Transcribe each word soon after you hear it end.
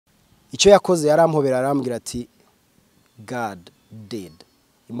icyo yakoze yarampobera arambwira ati God did,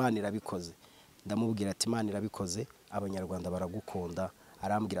 Imana irabikoze. Ndamubwira ati Imana irabikoze, abanyarwanda baragukunda.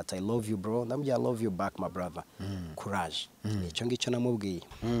 Arambwira ati I love you bro, ndamubwira I love you back my brother. Courage. Nicyo ngicyo namubwiye.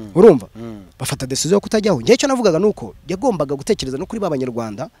 Urumva bafata decision yo kutajyaho. Ngiye cyo navugaga nuko yagombaga gutekereza no kuri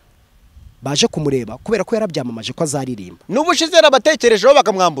babanyarwanda baje kumureba kubera ko yarabyamamaje ko azaririmba. N'ubushize yarabatekerejeho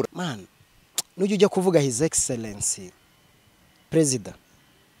bakamwambura. Man, nujye ujya kuvuga his excellency President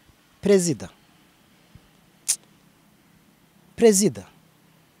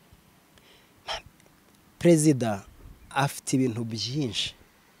afite ibintu byinshi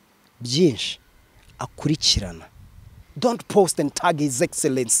akurikirana. Don't post and tag his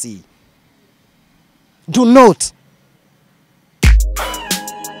excellency. Do not.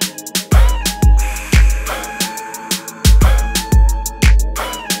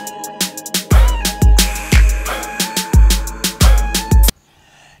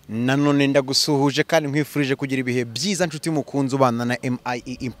 Nanone ndagusuhuje kandi nkwifurije kugira ibihe byiza nshuti mukunzi ubana na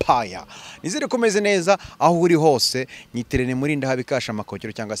MIE Empire. Nizere komeze neza aho uri hose. Nyiterene muri ndahabikasha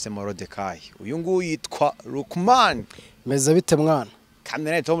amakokero cyangwa se Morodekayi. Uyu nguyu yitwa Lukman. Meze bite mwana?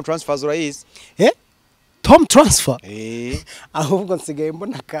 Kamera Tom Transfers urayizi? Tom Transfer? Ahubwo nsigaye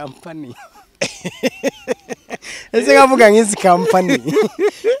mbona company. Ese ngavuga nk'izi company.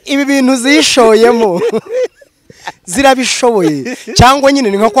 Ibi bintu zishoyemo. Zirabishoboye cyangwa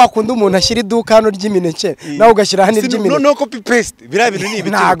nyine ni nka kwa kundi umuntu ashyira iduka hano ry'imineke nawe ugashyira hano ry'imineke no copy paste bira bintu ni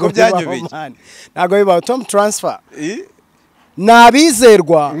ibitego byanyobeye ntago bibaho. Tom Transfer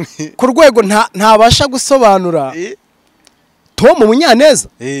nabizerwa ku rwego ntabasha gusobanura Tom Munyaneza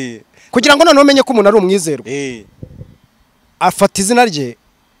kugira ngo none umenye ko umuntu ari umwizerwa. Afata izina rye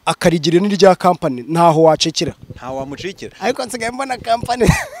akarigira n'irya company ntaho wacikira ntaho wamucikira ariko nsigaye mbona company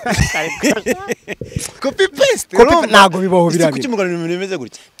copy paste ntago bibaho birabira kuki mugana ibintu bimeze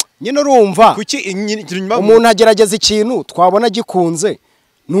gutya nyine urumva kuki umuntu agerageza ikintu twabona gikunze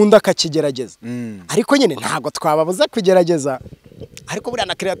nundi akakigerageza ariko nyine ntago twababuza kugerageza ariko buriya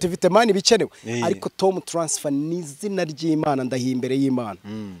na creativity man bikenewe ariko Tom Transfer ni izina ry'Imana ndahimbere y'Imana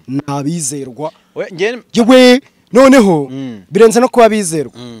nabizerwa yewe noneho birenze no kuba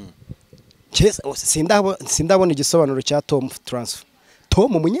bizerwa. Sindabona igisobanuro cya Tom Transfer.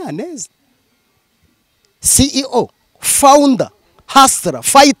 Tom Munyaneza CEO, founder, hustler,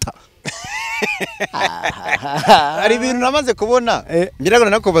 fighter. Ari ibintu namaze kubona ngirago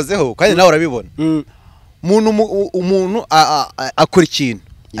nakubazeho kandi nawe urabibona. Umuntu akora ikintu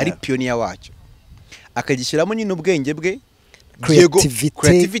ari pioneer wacyo akagishyiramo nyine ubwenge bwe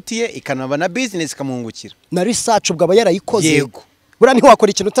creativity ye ikanaba na business kamungukira na research ubwo aba yarayikoze. Yego bura ni wakora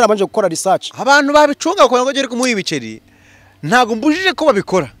ikintu utarabanje gukora research. Abantu babicunga kugira ngo gere kumuha ibiceri ntago mbujije ko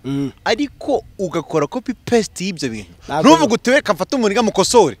babikora ariko ugakora copy paste y'ibyo bintu ntuvuga utewe kamfata umuntu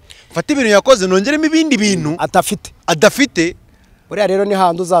mukosore mfata ibintu yakoze nongeremo ibindi bintu adafite. Buriya rero ni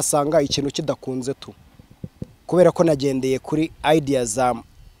handi uzasanga ikintu kidakunze tu kubera ko nagendeye kuri ideas za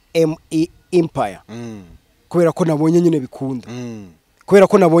ME Empire. Kubera ko nabonye nyine bikunda kubera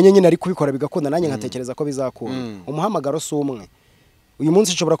ko nabonye nyine ari kubikora bigakunda nanjye nkatekereza ko bizakunda. Umuhamagaro si umwe. Uyu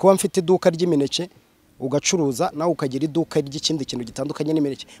munsi nshobora kuba mfite iduka ry'imineke ugacuruza nawe ukagira iduka ry'ikindi kintu gitandukanye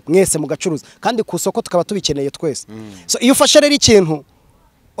n'imineke mwese mugacuruza kandi ku soko tukaba tubikeneye twese. So iyo ufashe rero ikintu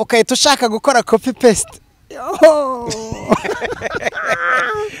tushaka gukora copy paste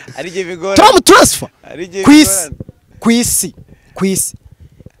arije bigora Tom Transfer kwisi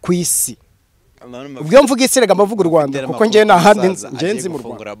ubwo mvuga isi rega mavuga u Rwanda kuko ngiye nahandi ngenzi mu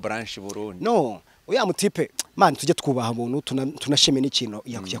Rwanda branch Burundi. No uya mutipe man tujye twubaha umuntu tunashime n'ikintu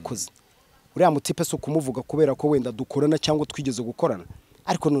yakoze. Uriya mutipe so kumuvuga kubera ko wenda dukorana cyangwa twigeze gukorana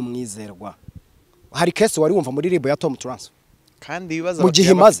ariko no mwizerwa. Hari case wari wumva muri ribo ya Tom Transfer kandi ibibazo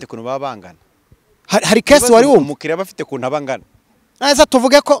bafite kuntu babangana. Hari case wari wumva umukiriya bafite kuntu abangana. Neza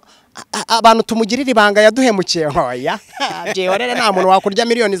tuvuge ko abantu tumugirira ibanga yaduhemukiye hoya byeorere nta muntu wakurya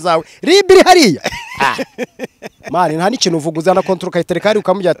miliyoni zawe ribiri hariya mari nta n'ikintu uvuguza na kontra ukayitereka ari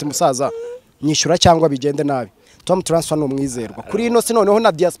ukamujya ati musaza nyishyura cyangwa bigende nabi. Tom Transfer no mwizerwa kuri ino si noneho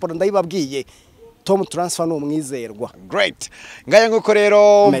na diaspora ndayibabwiye Tom Transfer no mwizerwa. Great ngaye nguko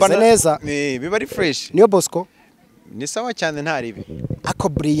rero mbana neza biba ari fresh niyo Bosco ni sawa cyane ntaribi ako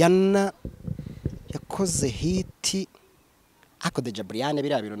Brianna yakoze hiti ako deja Brianna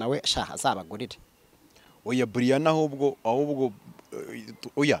birabiro nawe shaha zabagurire. Oya Brianna ahubwo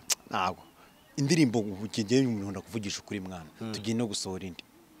oya ntago indirimbo ukigeye umuntu ndakuvugisha kuri mwana tugiye no gusohora indi.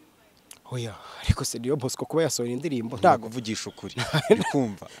 oya ariko se niyo Bosco kuba yasohora indirimbo ntago kuvugisha ukuri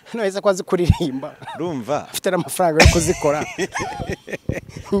kumva nahise ko azi kuririmba urumva afite n'amafaranga yo kuzikora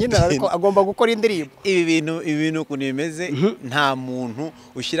nyine ariko agomba gukora indirimbo ibintu ukuntu bimeze nta muntu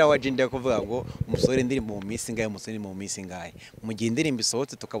ushyiraho agenda yo kuvuga ngo umusore indirimbo mu minsi ngahe umusore mu minsi ngahe mu gihe indirimbo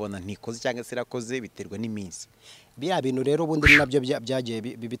isohotse tukabona ntikoze cyangwa se irakoze biterwa n'iminsi biriya bintu rero ubundi nabyo byagiye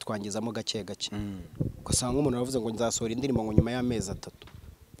bitwangizamo gake gake ugasanga umuntu aravuze ngo nzasohora indirimbo ngo nyuma y'amezi 3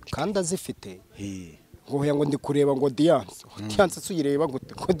 kandi azifite ngo hoya ngo ndi kureba ngo Diance suyireba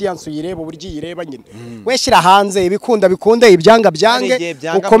gute ko Diance uyireba uburyo yireba nyine weshyira hanze ibikunda bikunde ibyanga byange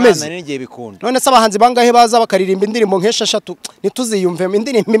ukomeze none se abahanzi bangahe baza bakaririmba indirimbo nk'esheshatu nituziyumve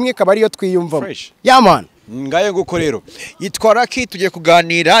indirimbo imwe ikaba ariyo twiyumvamo ya man ngaye nguko rero yitwa Lucky tugiye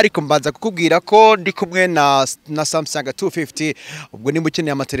kuganira ariko mbanza kukubwira ko ndi kumwe na Samsung 250 ubwo nimba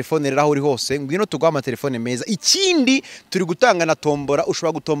ukeneye amatelefone rero aho uri hose ngwino tugwa amatelefone meza ikindi turi gutanga na tombora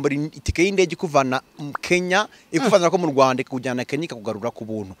ushobora gutombora itike y'indege kuvana Kenya ikuvana ko mu Rwanda ikujyana Kenya ikakugarura ku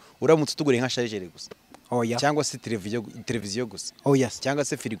buntu uramutse tugure nka charger gusa oya cyangwa se televiziyo gusa oya cyangwa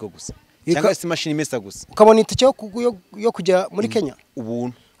se firigo gusa cyangwa se machine imesa gusa ukabona itike yo kujya muri Kenya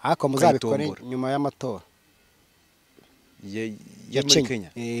ubuntu hako muzabikore nyuma y'amatora ya muri Kenya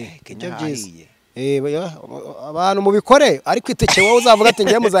Kenya hariye abantu mubikore ariko itike wowe uzavuga ati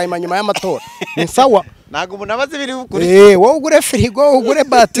ngiye muzayima nyuma y'amatora ni sawa nago umuntu abaze biri ukuri wowe ugure firigo ugure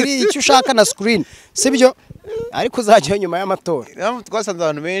battery icyo ushaka na screen sibyo ariko uzajya nyuma y'amatora twasanze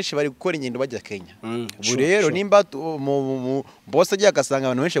abantu benshi bari gukora ingendo bajya Kenya ubu rero nimba boss agiye agasanga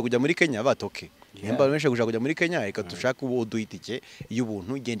abantu benshi kujya muri Kenya batoke nimba abantu benshi kujya muri Kenya reka dushaka ubu duhitike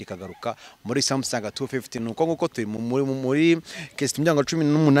y'ubuntu igenda ikagaruka muri Samsung 250 nuko nguko turi muri kesi myango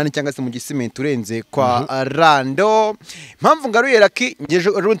 18 cyangwa se mu gisimenti urenze kwa Rando impamvu ngaruye Lucky ngeje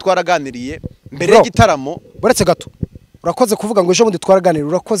ejo twaraganiriye mbere y'igitaramo buretse gato urakoze kuvuga ngo ejo bundi twaraganiriye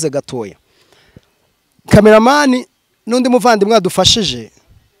urakoze gatoya Cameraman nundi muvandimwe adufashije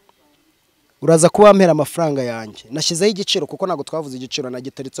uraza kuba mpera amafaranga yanjye nashyizeho igiciro kuko nago twavuze igiciro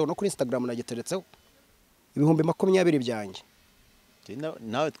nagiteretseho no kuri Instagram nagiteretseho 20,20 byanjye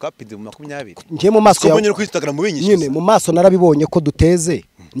nawe twapinze mu 20 ngiye mu maso yawe kuri Instagram binyishyuza nyine mu maso narabibonye ko duteze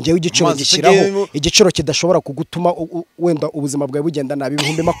ngiye igiciro gishiraho igiciro kidashobora kugutuma wenda ubuzima bwawe bugenda nabi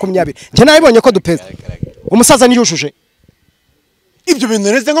 20,20 ngiye nabibonye ko dupeze umusaza niyushuje ibyo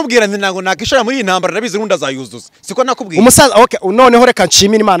bintu neze nkubwirane nango nakishora muri intambara nabize rundi azayuzuza siko nakubwiye umusaza okay noneho reka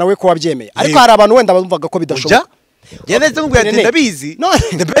nshimira Imana we ko wabyemeye ariko hari abantu wenda bumvaga ko bidashoboka yaneze nkubwira ati ndabizi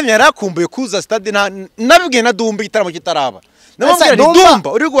the ben yarakumbuye kuza stade nabibwiye na Dumba igitaramo kitaraba namubwira ni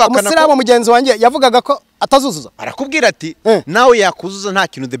Dumba uri guhakana ko umusirabo mugenzi wanjye yavugaga ko atazuzuza arakubwira ati nawe yakuzuza nta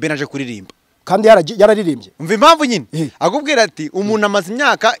kintu the ben aje kuririmba kandi yararirimbye umva impamvu nyine akubwira ati umuntu amaze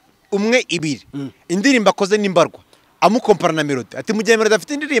imyaka 1-2 indirimbo akoze n'imbarwa amukompara na melody ati mugiye melody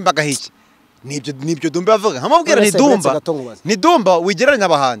afite indirimbo agahiki nibyo Dumba yavuga nkamubwira ni Dumba wigereranya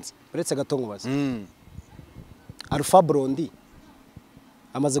abahanzi uretse gato nkubaza Alpha Blondy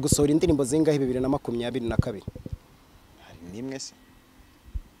amaze gusohora indirimbo zingahe 2022 nimwe se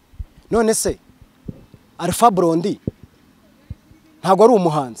none se Alpha Blondy ntago ari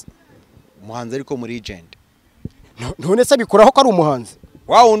umuhanzi ariko muri legend none se bikuraho ko ari umuhanzi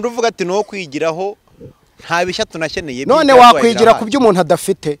wundi uvuga ati no kwigiraho nta bishya tunakeneye none wakwigira ku byo umuntu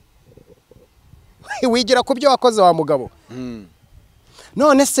adafite wigira ku byo wakoze wa mugabo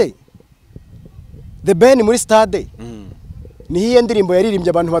none se The Ben muri stade niyo ndirimbo yaririmbye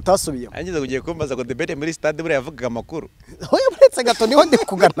abantu batasubiye angize kugiye kumbaza ko The Ben muri stade buri yavugaga amakuru hoye buretse gato niho ndi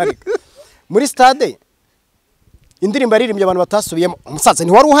kuganarika muri stade indirimbo yaririmbye abantu batasubiyemo umusaza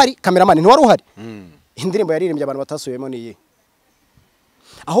ni wari uhari cameraman ni wari uhari indirimbo yaririmbye abantu batasubiyemo niye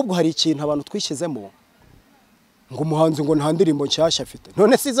ahubwo hari ikintu abantu twishyizemo ngo umuhanzi ngo nta ndirimbo nshyashya afite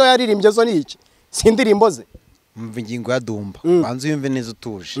none sizo yaririmbye zo ni iki si indirimbo ze umva ingingo ya Dumba banze yumve neza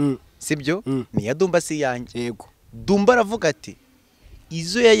utuje sibyo ni ya Dumba si yanjye yego Dumba aravuga ati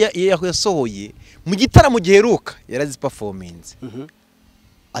izo yasohoye mu gitaramo giheruka yaraziperformance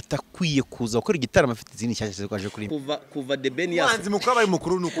atakwiye kuza gukora igitaramo afite izindi nshyashya zikaje kuri kuva The Ben yaso manzi mukuru abaye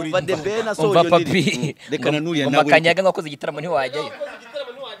mukuru n'ukuri kuva The Ben asohoye papi reka nanuriya nawe makanyaga ngakoze igitaramo ntiwajyayo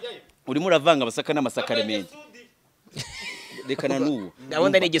urimo uravanga abasaka n'amasakaramenye reka nanuwo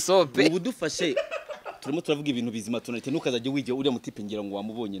ndabona ni igisope ubu dufashe turimo turavuga ibintu bizima tunarite ntukazajye wijye uriya mutipe ngira ngo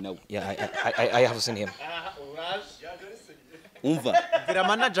wamubonye nawe I have seen him umva bira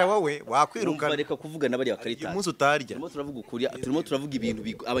manager wowe wakwirukana reka kuvuga n'abari bakarita umunsi utarya turimo turavuga ukuri turimo turavuga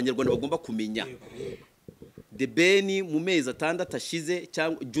ibintu abanyarwanda bagomba kumenya The Ben mu mezi 6 ashize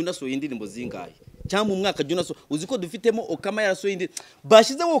cyangwa Junaso y'indirimbo zingahe cyangwa mu mwaka Junaso uzi ko dufitemo Okama yarasoye indi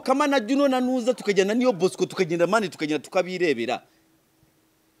bashizeho Okama na Juno na Nuza tukagenda niyo Bosco tukagenda mani tukagenda tukabirebera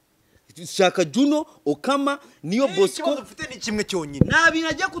shaka Juno Okama niyo Bosco ikibazo ufite ni kimwe cyonyine nabi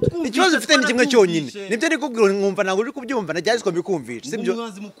najya kutwumva ikibazo ufite ni kimwe cyonyine nibyo ndi kubwira nkumva ntabwo uri kubyumva najyaje ko mbikumvisha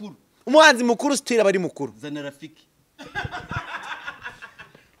sibyo umuhanzi mukuru style abari mukuru zana Rafiki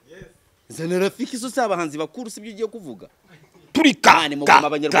zana Rafiki so saba hanzi bakuru sibyo ugiye kuvuga turikane mu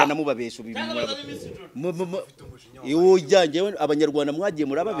abanyarwanda mubabesha yo jyanjye abanyarwanda mwagiye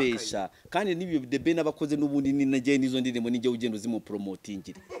murababesha kandi n'ibyo debe n'abakoze n'ubundi ni nagiye nizo ndimo nijye ugenda uzimu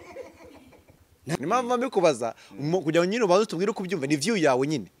promotingire ni mpamvu mbikubaza kugira ngo nyine ubanze tubwire uko ubyumva ni view yawe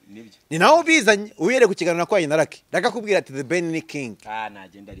nyine ni nawe ubizanye uyere ku kiganiro kwa Inaraki rakakubwira ati the Ben ni king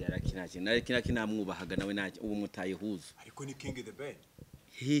nagenda ari Araki naki namwubahaga nawe naki ubu mutaye huzo ariko ni king the Ben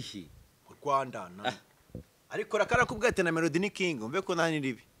hihi mu Rwanda ariko rakarakubwira ati na Melody ni king umve ko nani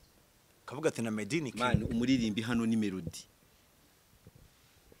ribi kavuga ati na Melody ni king man umuririmbi hano ni Melody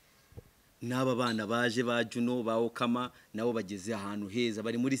n'aba bana baje ba Juno ba Okama nabo bageze ahantu heza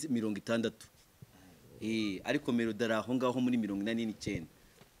bari muri 60 ariko Melody araho ngaho muri 89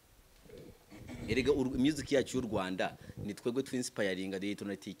 erega music yacu y'u Rwanda ni twebwe twinspiringa de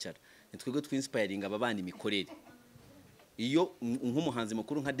tunaticara ni twebwe twinspiringa ababana imikorere iyo nk'umuhanzi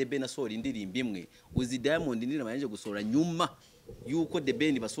mukuru nka Debe nasohora indirimbo imwe uzi Diamond ndira baje gusohora nyuma yuko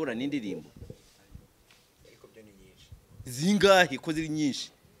Debe basohora n'indirimbo ariko byo ni nyinshi zingahe ko ziri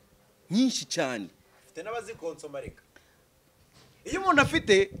nyinshi cyane ufite n'abazikonsomarika iyo umuntu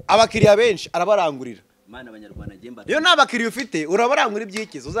afite abakiriya benshi arabarangurira mana abanyarwanda gemba iyo nabakiriya ufite urabarangura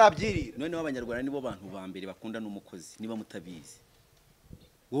ibyikizo uzabyirira none abanyarwanda nibo bantu ba mbere bakunda n'umukozi niba mutabizi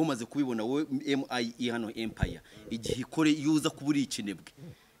wowe umaze kubibona wowe MIE hano Empire igihe ikore yuza kuburi ikinebwe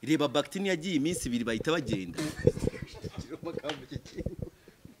reba Bactini yagiye iminsi 2 bahita bagenda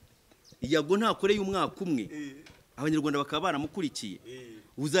yago nta kore y'umwaka umwe abanyarwanda bakaba baramukurikiye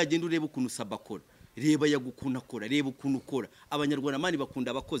uzagenda ureba ukuntu sabakora reba yagukuna akora reba ukuntu ukora abanyarwanda mani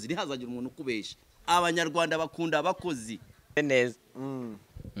bakunda abakozi rihazagira umuntu ukubesha abanyarwanda bakunda abakozi neza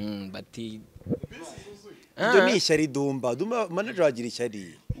bati ibyo ni ishyari dumba manager wagira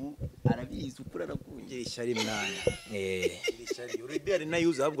ishyari arabizi ukura arakungira ishyari mwana ishyari uribere na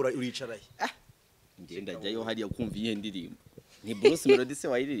yuza ahubwo uricara ngenda jyayo hariya kumva iyi ndirimbo ni Bruce Melody se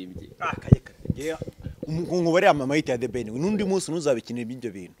wayiririmbye kayeka nkubare amamayite ya The Ben n'undi munsi nuzabikinira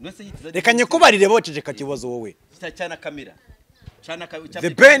ibyo bintu reka nyekubarire boceje kakibazo wowe cyana kamera cyana The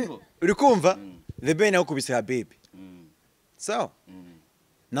Ben uri kumva The Ben yakubise Habibi so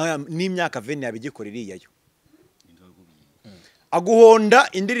nawe n'imyaka vene yabigikorera iyayo aguhonda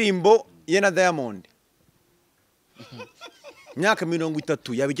indirimbo ye na Diamond myaka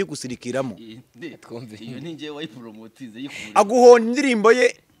 30 yabije gusirikiramo twumve iyo ninje wayipromotize yikuru aguhonda indirimbo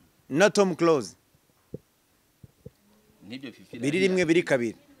ye na Tom Close nibyo fifira biri rimwe biri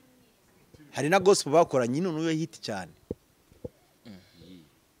kabiri hari na gospel bakoranye none uyo hit cyane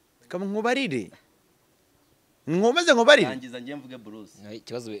kama nkubarire nkomeze nkubarire rangiza ngiye mvuge Bruce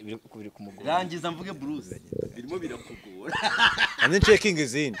ikibazo biri kumugora rangiza mvuge Bruce birimo birakugora and then checking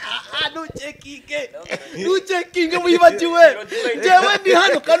izindi no checking wibagiwe jewe ndi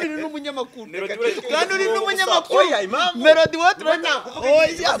hano kandi uri n'umunyamakuru kandi uri n'umunyamakuru Melody watrana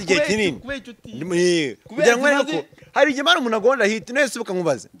oya igihe kinini kugira ngo nako hari igihe mara umuntu agonda hit nese buka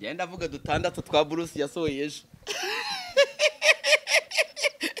nkubaze ngenda avuga dutandatu twa Bruce yasohoye ejo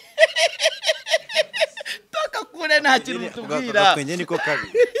kure nta kintu mutubwira twenye niko kabi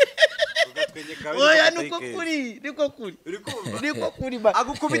oya niko kuri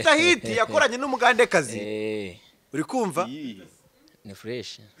agukubita hit yakoranye n'umugandekazi uri kumva ni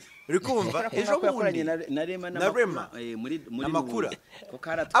fresh uri kumva ejo yakoranye na Rema muri amakura ko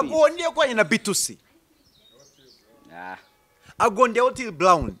karatwi agondeye kwanye na B2C agondeye Hotel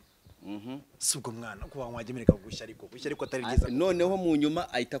Brown subwo mwana kuba wagemereka kugusha ariko atari byiza noneho mu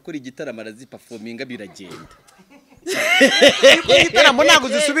nyuma ahita akora igitaramo araziperforminga biragenda iko igitaramo ntago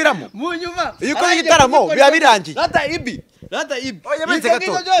zisubiramo mu nyuma iko igitaramo biba birangiye rata ibi yabenze gato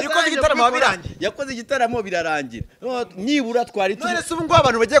iko igitaramo birangiye yakoze igitaramo birarangira nibura twari none se ubu ngo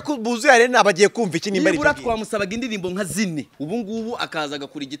abantu bagiye kubuzuye arena bagiye kumva iki nimba ari nibura twamusabaga indirimbo nka zine ubu ngubu akaza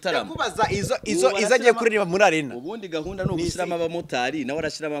agakora igitaramo kubaza izo agiye kuririmba muri arena ubundi gahunda no gushyiramo abamotari nawe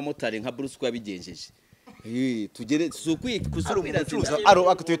arashyiramo abamotari nka Bruce ko yabigenjeje tugere sukwiye kusubira aro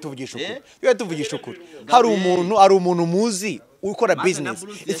akatuvugisha ukuri yo tuvugisha ukuri hari umuntu muzi ukora business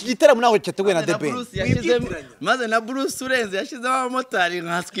iki gitaramo naho cyateguwe na The Ben maze na Bruce urenze yashizemo abamotari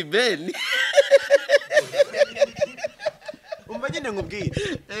nka Skibeni umva nyine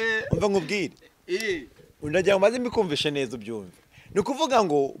nkubwire undajya umaze mbikumvishe neza ubyumve ni kuvuga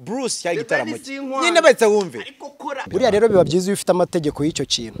ngo Bruce ya gitaramo nyine bahita wumve buriya rero biba byiza iyo ufite amategeko y'icyo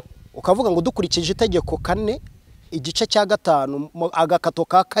kintu ukavuga ngo dukurikije itegeko 4 igice cya 5 agakato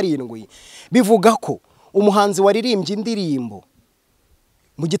ka 7 bivuga ko umuhanzi waririmbye indirimbo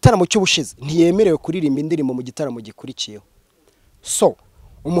mu gitaramo cy'ubushize ntiyemerewe kuririmba indirimbo mu gitaramo gikurikiyeho. So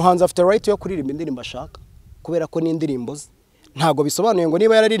umuhanzi afite right yo kuririmba indirimbo ashaka kubera ko n'indirimbo ze ntago bisobanuye ngo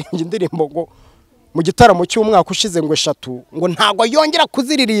niba yararirimbye indirimbo ngo mu gitaramo cy'umwaka ushize ngo 3 ngo ntago yongera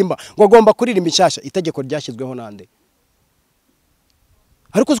kuziririmba ngo agomba kuririmba inshyashya. Itegeko ryashyizweho nande?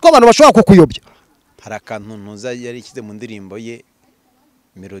 Ariko uko abantu bashobora kukuyobya. Hari akantu ntuza yari ikize mu ndirimbo ye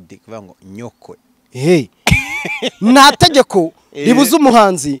melody kuvuga ngo nyoko. Nta tegeko ribuza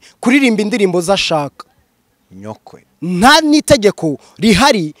umuhanzi kuririmba indirimbo zashaka. Nyokwe. Nta nitegeko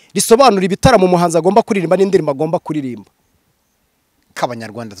rihari risobanura ibitaramo umuhanzi agomba kuririmba n'indirimbo agomba kuririmba.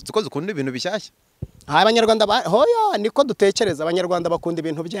 Kabanyarwanda tuko dukunda ibintu bishyashya. Abanyarwanda hoya niko dutekereza. Abanyarwanda bakunda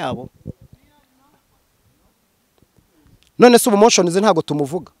ibintu byabo. None se ubumotions ntago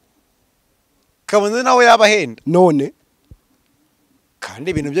tumuvuga. Kabone nawe yabahenda. None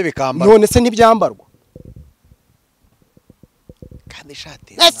kandi ibintu byo bikambarwa. None se ntibyambarwa. Kandi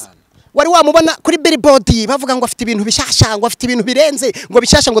shati. Wari wamubona kuri billboard bavuga ngo afite ibintu bishyashya ngo afite ibintu birenze ngo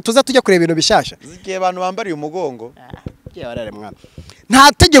bishyashya ngo tuza tujya kureba ibintu bishyashya. Zigiye abantu bambariye umugongo.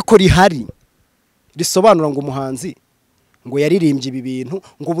 Nta tegeko rihari risobanura ngo umuhanzi ngo yaririmbye ibi bintu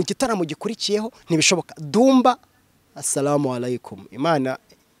ngo mu gitaramo gikurikiyeho ntibishoboka. Dumba assalamu alaikum. Imana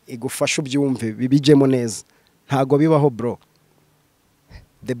igufasha ubyumve bibijemo neza. Ntago bibaho bro.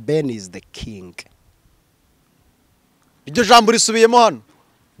 The Ben is the king. Iryo jambo risubiyemo hano.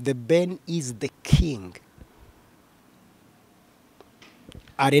 The Ben is the king.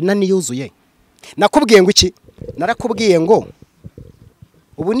 Arena ni yuzuye. Nakubwiye ngo iki? Narakubwiye ngo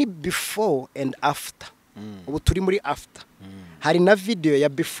ubu ni before and after. Ubu turi muri after. Hari na video ya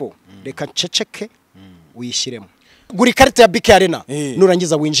before. Reka nceceke uyishyiremo. Guri karita ya BK Arena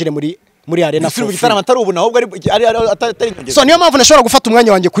nurangiza winjire muri arena. Mu gitaramo atari ubu nahubwo atari nyongeza. So niyo mpamvu nashobora gufata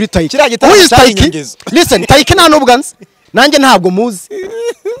umwanya wanjye kuri Taiki. Kiriya gitaramo cyari nyongeza. Listen, Taiki nta nubwanze. Nanjye ntabwo muzi.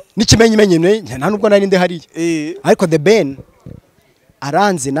 N'ikimenyimenye nta nubwo nari ndi hariya. Ariko The Ben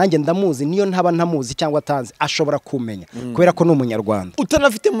aranze nanjye ndamuzi niyo ntaba ntamuzi cyangwa atanze ashobora kumenya kubera ko n'umunyarwanda.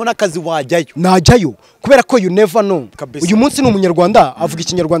 Utanafite mu nakazi wajyayo. Najyayo kubera ko you never know. Uyu munsi n'umunyarwanda avuga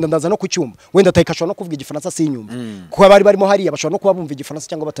ikinyarwanda ndaza no kucyumva. Wenda Taiki ashobora no kuvuga igifaransa sinyumva. Kuba bari barimo hariya bashobora no kuba bumva igifaransa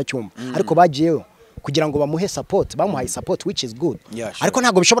cyangwa batacyumva. Ariko bagiyeyo kugira ngo bamuhe support, bamuhaye support which is good. Ariko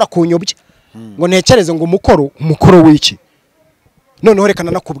ntago bishobora kunyobya ngo ntekereze ngo umukoro w'iki. Noneho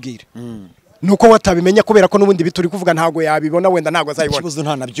rekana nakubwira. Nuko watabimenya kubera ko nubundi bituri kuvuga ntago yabibona wenda ntago azayibona. Kibuzo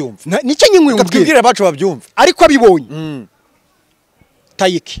nta nabyumva. Nicyo nyimwe ubwire bacu babyumva. Ariko abibonye.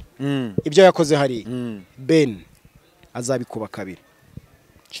 Taiki. Ibyo yakoze hari. Ben azabikuba kabiri.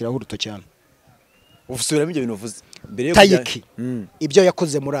 Shiraho uruto cyane. Ufusubiramo ibyo bintu uvuze. Mbere yo Taiki. Ibyo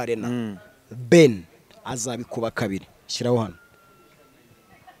yakoze muri arena. Ben azabikuba kabiri. Shiraho hano.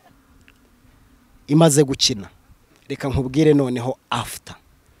 Imaze gukina. Reka nkubwire noneho after.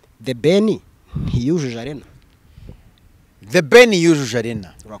 The Ben ntiyujuje arena. The Ben yujuje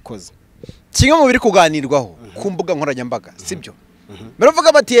arena. Urakoze. Kimwe mu biri kuganirwaho ku mbuga nkoranyambaga sibyo.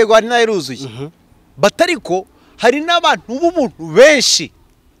 Baravuga bati yego arena yaruzuye. Batariko hari n'abantu b'ubuntu benshi.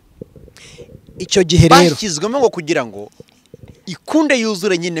 Icyo gihe rero bashyizwemo ngo kugira ngo ikunde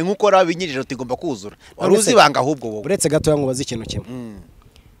yuzure nyine nkuko rabinyirije tigomba kuzura. Waruzi banga ahubwo wowe. Uretse gato yankubaza ikintu kimwe.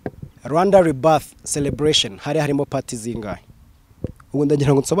 Rwanda Rebirth Celebration hari harimo party zingahe? Ubu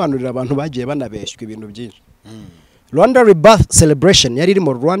ndagira ngo nsobanurire abantu bagiye banabeshwa ibintu byinshi. Rwanda Rebirth Celebration yari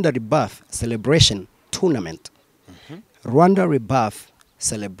irimo Rwanda Rebirth Celebration Tournament. Rwanda Rebirth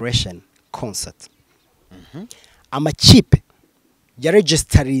Celebration Concert. Amakipe ya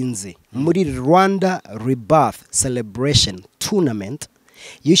registeringze muri Rwanda Rebirth Celebration Tournament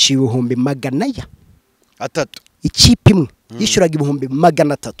yishyuye 300. Ikipe imwe yishyuraga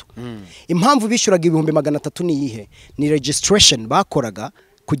 300. Impamvu bishyuraga 300 ni iyihe? Ni registration bakoraga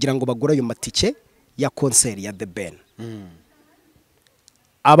kugira ngo bagura ayo matike ya concert ya The Ben.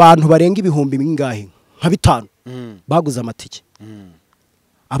 Abantu barenga 1000 bingahe nka 5 baguze amatike.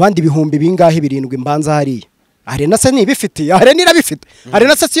 Abandi 1000 bingahe 7 mbanza hariya. Arena se ni bifite, arena irabifite.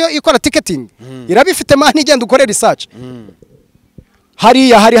 Arena se siyo ikora ticketing. Irabifite mani igenda ukore research.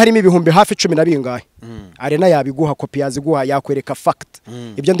 Hariya harimo ibihumbi hafi 10 na bingahe. Arena yabiguha kopi yaziguha yakwereka fact.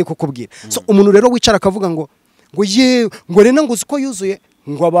 Ibyo ndi kukubwira. So umuntu rero wicara akavuga ngo ye ngo rena ngo uziko yuzuye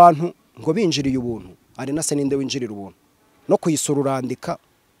ngo abantu ngo binjiriye ubuntu. Arena se ninde winjirira ubuntu? No kuyisura urandika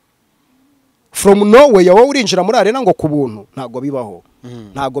from nowhere wowe urinjira muri arena ngo kubuntu ntago bibaho.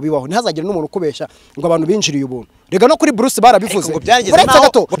 Ntago bibaho. Ntihazagire n'umuntu ukubesha ngo abantu binjiriye ubuntu. Rega no kuri Bruce barabivuze.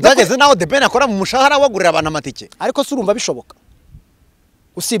 Byageze naho The Ben akora mu mushahara wagurira abantu amatike. Ariko se urumva bishoboka?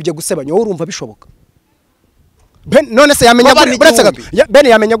 Usibye gusebanya wowe urumva bishoboka? none se yamenya Babana buretse igihumbi. Ben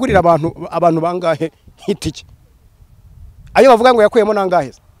yamenya gurira abantu bangahe hitike ayo bavuga ngo yakuyemo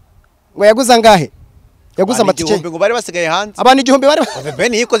nangahe ngo yaguze angahe yaguze amatike ngo bari basigaye hanze abantu igihumbi bari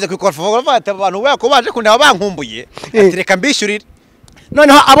Ben yikoze ku ikorfa bafata abantu bako baje kundeba bankumbuye atereka mbishyurire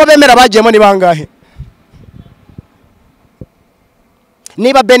noneho abo bemera bagiyemo ni bangahe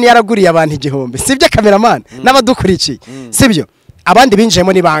niba Ben yaraguriye abantu igihumbi sibyo cameraman n'abadukurikiye sibyo abandi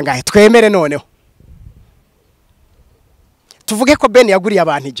binjiyemo ni bangahe twemere noneho tuvuge ko Ben yaguriye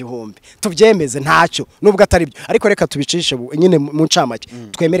abantu igihumbi tubyemeze ntacyo nubwo atari byo ariko reka tubicishe nyine mu ncamake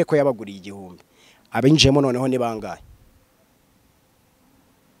twemere ko yabaguriye igihumbi abinjiyemo noneho ni bangahe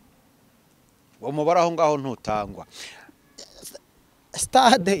umubare aho ngaho ntutangwa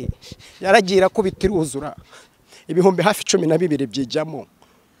stade yaragira kubita iruzura ibihumbi hafi 12 byijyamo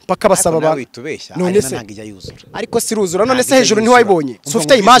paka basaba abantu none se ntabwo ijya yuzura ariko siruzura none se hejuru ntiwayibonye so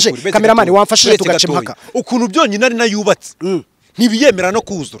ufite image cameraman wamfashije tugacemaka ukuntu byonyine ari nayubatse ntibiyemera no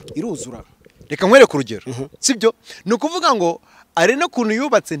kuzura iruzura reka nkwere ku rugero sibyo ni ukuvuga ngo ari no kuntu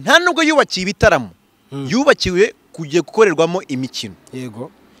yubatse nta nubwo yubakiye ibitaramo yubakiwe kugiye gukorerwamo imikino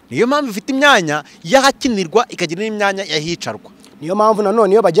yego niyo mpamvu ifite imyanya yahakinirwa ikagira n'imyanya yahicarwa niyo mpamvu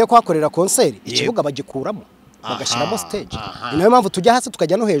nanone iyo bagiye kuhakorera concert ikibuga bagikuramo bagashyiramo stage niyo mpamvu tujya hasi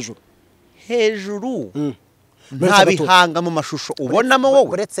tukajya no hejuru nta bihanga mu mashusho ubonamo wowe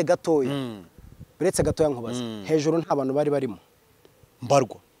uretse gatoya nkubaza hejuru nta bantu bari barimo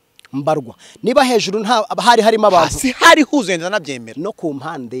mbarwa niba hejuru nta hari harimo abantu hasi hari huzuye ndanabyemera no ku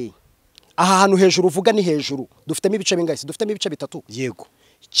mpande aha hantu hejuru uvuga ni hejuru dufitemo ibice bingahise dufitemo ibice bitatu yego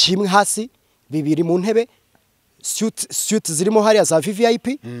kimwe hasi bibiri mu ntebe suite zirimo hariya za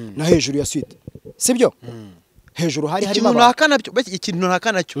VIP na hejuru ya suite sibyo hejuru hari harimo ikintu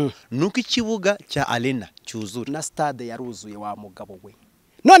ntakanacyo nuko ikibuga cya arena cyuzura na stade yaruzuye wa mugabo we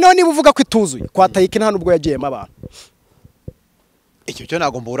noneho niba uvuga ko ituzuye kwa Tayike nta nubwo yagiyemo abantu icyo cyo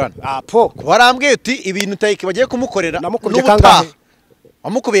nago mburana apo warambwiye uti ibintu Tayike bagiye kumukorera namukubye kangahe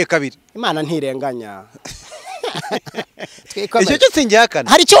wamukubiye kabiri Imana ntirenganya icyo cyo sinjyakana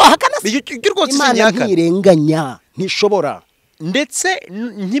hari cyo ahakana icyo rwose Imana ntirenganya ntishobora ndetse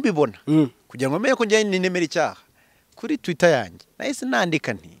nkibibona kugira ngo menye ko njye ninemera icyaha kuri Twitter yanjye nahise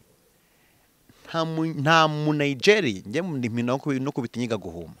nandika nti nta mu Nigeria njye ndimina no kubitinyiga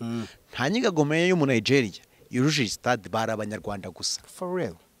guhuma nta nyiga gomeye yo mu Nigeria yuruje stade bara abanyarwanda gusa for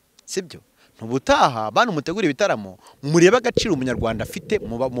real sibyo ntubutaha bana mutegura ibitaramo mureba agaciro umunyarwanda afite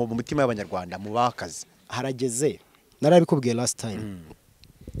mu mutima y'abanyarwanda mu bakazi harageze narabikubwiye last time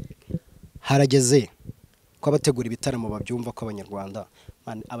harageze ko abategura ibitaramo babyumva ko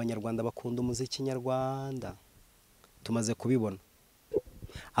abanyarwanda bakunda umuziki nyarwanda tumaze kubibona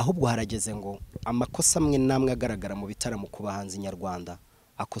ahubwo harageze ngo amakosa amwe namwe agaragara mu bitaramo ku bahanzi nyarwanda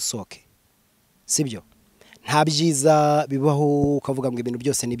akosoke sibyo nta byiza bibaho ukavuga ngo ibintu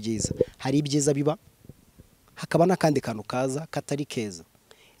byose ni byiza hari ibyiza biba hakaba n'akandi kantu kaza katari keza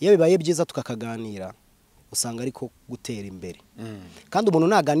iyo bibaye byiza tukakaganira usanga ariko gutera imbere kandi umuntu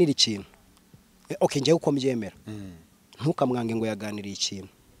naganira ikintu njyewe uko mbyemera ntukamwange ngo yaganiriye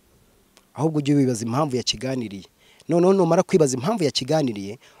ikintu ahubwo ujye wibaza impamvu yakiganiriye noneho numara kwibaza impamvu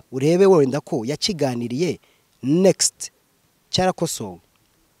yakiganiriye urebe wenda ko yakiganiriye next cyarakosowe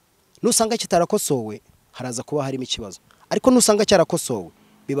nusanga kitarakosowe haraza kuba harimo ikibazo ariko nusanga cyarakosowe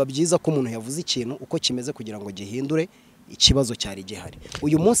biba byiza ko umuntu yavuze ikintu uko kimeze kugira ngo gihindure ikibazo cyari gihari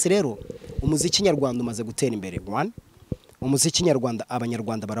uyu munsi rero umuziki nyarwanda umaze gutera imbere 1 umuziki nyarwanda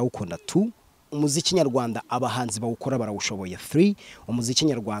abanyarwanda barawukunda 2 umuziki nyarwanda abahanzi bawukora barawushoboye 3 umuziki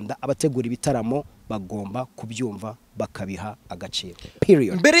nyarwanda abategura ibitaramo bagomba kubyumva bakabiha agaciro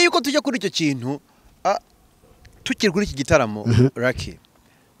period mbere yuko tujya kuri icyo kintu tukiri kuri iki gitaramo Lucky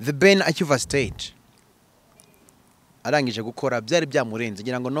the Ben akiva stage arangije gukora byari byamurenze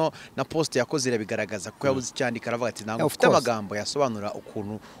ngira ngo no na post yakoze irabigaragaza ko yabuze icyandika aravuga ati ntabwo ufite amagambo yasobanura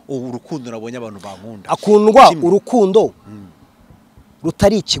ukuntu urukundo nabonye abantu bankunda akundwa urukundo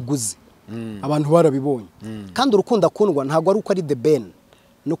rutari ikiguzi abantu barabibonye kandi urukundo akundwa ntabwo ari uko ari the Ben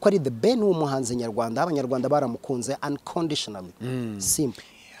nuko ari the Ben w'umuhanzi nyarwanda abanyarwanda baramukunze unconditionally simple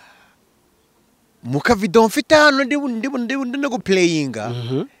muka video mfite hano ndi no guplayinga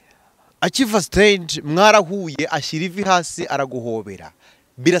akiva stage mwarahuye ashyira ivi hasi araguhobera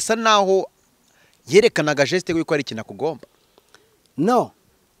birasa naho yerekanaga geste yuko ari ikintu akugomba no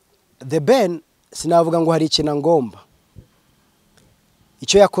the Ben sinavuga ngo hari ikintu ngomba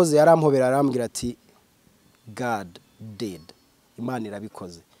icyo yakoze yarampobera arambwira ati God did Imana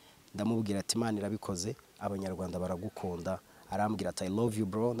irabikoze ndamubwira ati Imana irabikoze abanyarwanda baragukunda arambwira ati I love you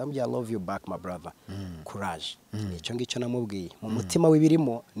bro ndamubwira I love you back my brother courage nicyo ngicyo namubwiye mu mutima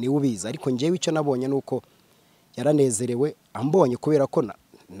w'ibirimo ni ubiza ariko ngewe icyo nabonye nuko yaranezerewe ambonye kubera ko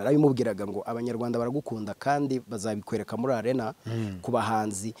narabimubwiraga ngo abanyarwanda baragukunda kandi bazabikwereka muri arena ku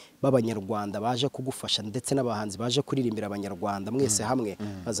bahanzi b'abanyarwanda baje kugufasha ndetse n'abahanzi baje kuririmbira abanyarwanda mwese hamwe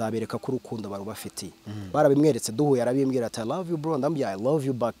bazabereka ko urukundo barubafitiye barabimweretse duhuye arabimbwira ati I love you bro ndambye I love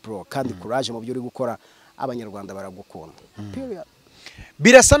you back bro kandi courage mu byo uri gukora abanyarwanda baragukunda period.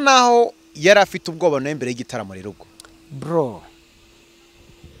 Birasa naho yari afite ubwoba no imbere y'igitaramo rero bro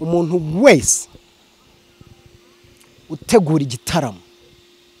umuntu wese utegura igitaramo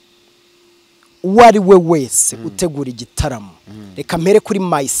uwari we wese utegura igitaramo reka mpere kuri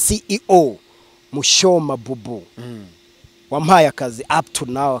my CEO Mushoma Bubu wampaye akazi up to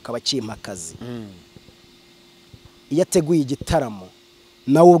now akaba akimpa akazi iyo ateguye igitaramo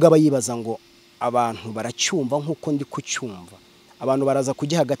nawe ubwo aba yibaza ngo abantu baracyumva nk'uko ndi kucyumva abantu baraza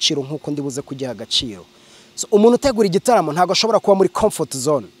kugiha agaciro nk'uko ndi buze kugiha agaciro. So umuntu utegura igitaramo ntago ashobora kuba muri comfort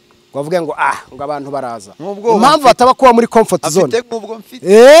zone ngo avuge ngo ngo abantu baraza impamvu bataba kuba muri comfort zone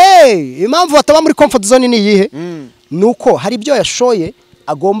impamvu bataba muri comfort zone ni iyihe nuko hari ibyo yashoye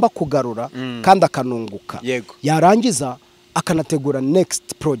agomba kugarura kandi akanunguka yarangiza akanategura next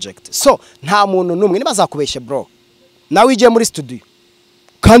project. So nta muntu numwe nibazakubeshye bro nawe igiye muri studio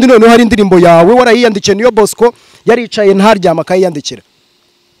kandi none hari indirimbo yawe warayiyandikiye niyo Bosco yaricaye ntaryama akayiyandikira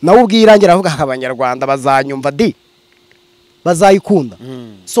nawe ubwirangira avuga abanyarwanda bazanyumva bazayikunda.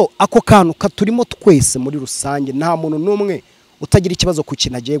 So ako kantu katurimo twese muri rusange nta muntu numwe utagira ikibazo ku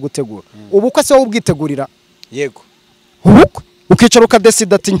kintu agiye gutegura ubukwe se wowe ubwitegurira yego ubukwe ukicara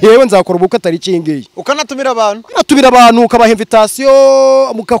ukadesida ati nyewe nzakora ubukwe atari kingiye ukanatumira abantu ukabaha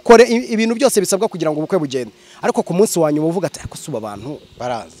invitation mukakore ibintu byose bisabwa kugira ngo ubukwe bugende ariko ku munsi wanyu uvuga ati ariko suba abantu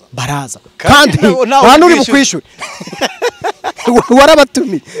baraza kandi abantu uri bukwishura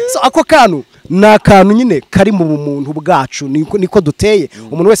warabatumiye. So ako kantu na kantu nyine kari mu bumuntu bwacu niko duteye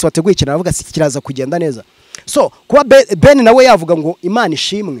umuntu wese wateguye ikintu avuga si kiraza kugenda neza. So kuba Ben nawe yavuga ngo Imana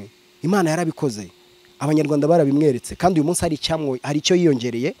ishimwe Imana yarabikoze abanyarwanda barabimweretse kandi uyu munsi hari icyo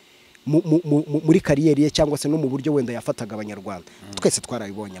yiyongereye muri kariyeri ye cyangwa se no mu buryo wenda yafataga abanyarwanda twese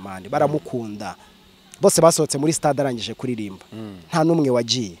twarabibonye amande baramukunda bose basohotse muri stade arangije kuririmba nta numwe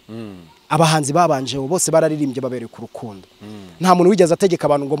wagiye abahanzi babanje bose bararirimbye babereka urukundo nta muntu wigeze ategeka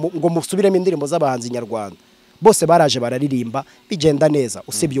abantu ngo musubiremo indirimbo z'abahanzi nyarwanda bose baraje bararirimba bigenda neza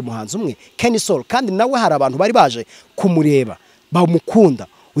usibye umuhanzi umwe Kenny Sol kandi nawe hari abantu bari baje kumureba bamukunda.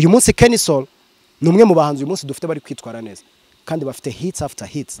 Uyu munsi Kenny Sol ni umwe mu bahanzi uyu munsi dufite bari kwitwara neza kandi bafite hits after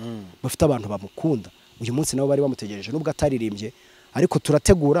hits bafite abantu bamukunda uyu munsi nabo bari bamutegereje nubwo ataririmbye ariko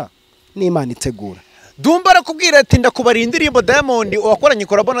turategura n'Imana itegura. Dumba arakubwira ati ndakubari indirimbo Diamond wakoranye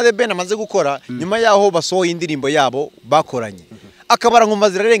collabo na The Ben amaze gukora nyuma yaho basohoye indirimbo yabo bakoranye akabara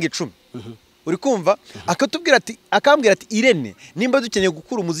nkumazira renga 10 uri kumva akatubwira ati akambwira ati Irene nimba dukeneye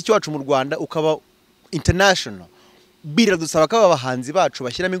gukura umuziki wacu mu Rwanda ukaba international biradusaba ko abahanzi bacu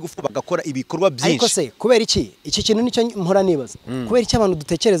bashyiramo ingufu bagakora ibikorwa byinshi. Ariko se kubera iki kintu nicyo mpora nibaza kubera iki abantu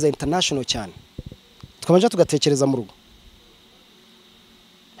dutekereza international cyane twabanje tugatekereza mu rugo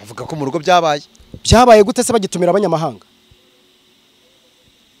bavuga ko mu rugo byabaye gute se bagitumira abanyamahanga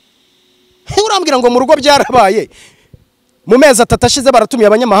urambwira ngo mu rugo byarabaye mu mezi 3 ashize baratumiye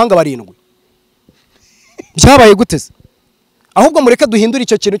abanyamahanga 7 byabaye gute se ahubwo mureke duhindura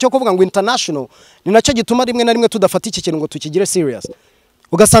icyo kintu cyo kuvuga ngo international ni nacyo gituma rimwe na rimwe tudafata iki kintu ngo tukigire serious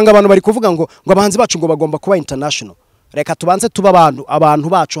ugasanga abantu bari kuvuga ngo abahanzi bacu ngo bagomba kuba international. Reka tubanze tuba abantu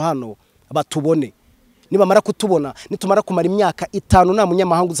bacu hano batubone nibamara kutubona nitumara kumara imyaka 5 nta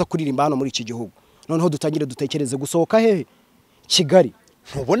munyamahanga uza kuririmba hano muri iki gihugu noneho dutangire dutekereze gusohoka hehe Kigali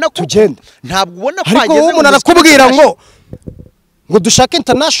ubona ko tugenda ntabwo ubona kwageze umuntu arakubwira ngo dushake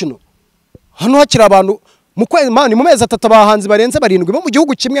international hano hakira abantu mu mezi 3 abahanzi barenze 7 bo mu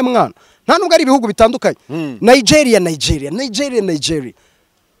gihugu kimwe mwana nta nubwo ari ibihugu bitandukanye Nigeria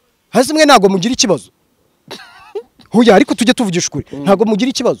hasi mwe ntago mugira ikibazo huya ariko tujye tuvugisha ukuri ntago mugira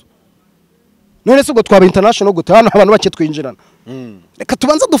ikibazo none se ubwo twaba international gute hano abantu bake twinjirana reka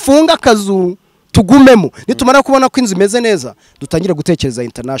tubanza dufunga akazu tugumemo nitumara kubona ko inzu imeze neza dutangira gutekereza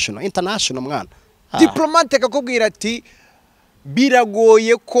international mwana. Diplomate akakubwira ati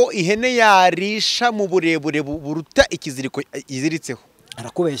biragoye ko ihene yarisha mu burebure buruta ikiziriko iziritseho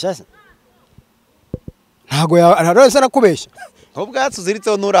arakubeshya se ntago ararose arakubeshya ubwatsi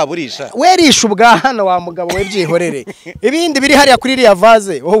uziritseho nuraburisha werisha ubwahana wa mugabo we byihorere ibindi biri hariya kuri iriya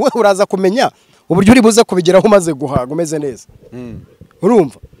vaze wowe uraza kumenya uburyo uri buze kubigeraho umaze guhaga umeze neza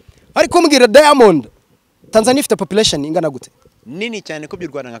urumva ariko mbwira Diamond Tanzania ifite population ingana gute nini cyane ko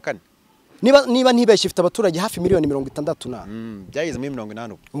by'u Rwanda nka 4 niba ntibeshye ifite abaturage hafi miliyoni 60 na byageze muri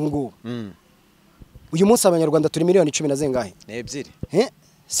 80 ubu uyu munsi abanyarwanda turi miliyoni 10 na zengahe n'ebyiri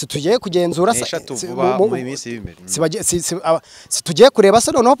si tugiye kugenzura eshatu vuba mu minsi y'imbere si tugiye kureba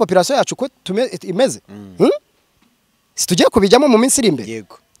se noneho population yacu ko imeze si tugiye kubijyamo mu minsi iri imbere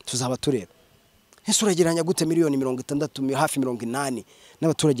yego tuzaba tureba ese urageranya gute miliyoni 60 hafi 80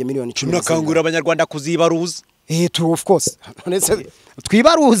 n'abaturage miliyoni 10 tunakangurira abanyarwanda kuzibaruza true of course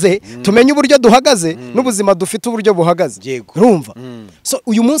twibaruze tumenye uburyo duhagaze n'ubuzima dufite uburyo buhagaze urumva so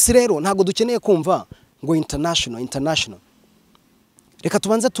uyu munsi rero ntago dukeneye kumva ngo international reka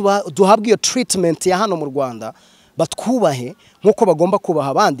tubanze duhabwe iyo treatment ya hano mu Rwanda batwubahe nkuko bagomba kubaha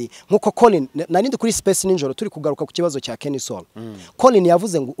abandi nkuko Colin narindi kuri space ninjoro turi kugaruka ku kibazo cya Kenny Sol Colin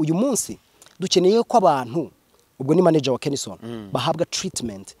yavuze ngo uyu munsi dukeneye ko abantu ubwo ni manager wa Kenny Sol bahabwa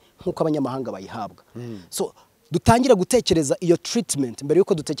treatment nkuko abanyamahanga bayihabwa so dutangira gutekereza iyo treatment mbere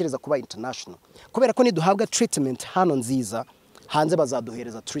yuko dutekereza kuba international kubera ko niduhabwa treatment hano nziza hanze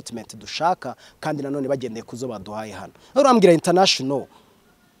bazaduhereza treatment dushaka kandi nanone bagendeye kuzo baduhaye hano urambwira international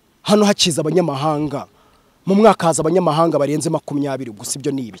hano hakiza abanyamahanga mu mwaka haza abanyamahanga barenze 20 gusa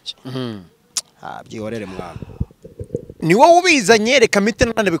ibyo ni ibiki byihorere mwana ni wowe ubizanye reka mite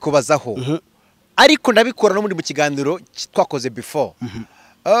nane bikubazaho ariko ndabikora no muri mu kiganiro twakoze before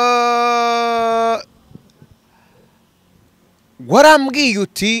warambwiye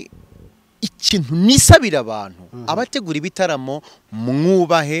uti ikintu nisabira abantu abategura ibitaramo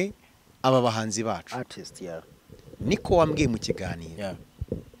mwubahe aba bahanzi bacu artist niko wambwiye mu kiganiro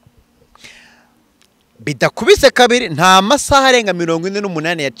bidakubise kabiri nta masaha arenga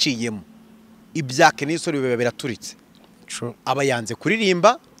 48 yaciyemo ibya Kenny Sol biba biraturitse aba yanze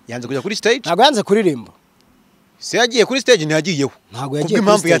kuririmba yanze kujya kuri stage ntago yanze kuririmba se yagiye kuri stage ntiyagiyeho ntago yagiye kuko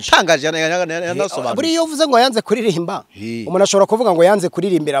impamvu yatangaje yanasobanura buri iyo uvuze ngo yanze kuririmba umuntu ashobora kuvuga ngo yanze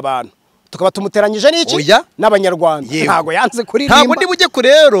kuririmbira abantu tukaba tumuteranyije n'iki n'abanyarwanda ntago yanze kuririmba ntago ndi bujye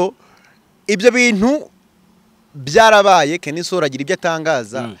kurero ibyo bintu byarabaye Kenny Sol agira ibyo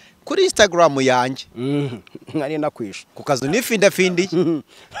atangaza kuri Instagram yanjye nkari nakwisha ku kazu nifindafindi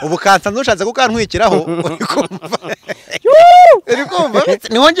ubu kansa nushatse kukantwikiraho uri kumva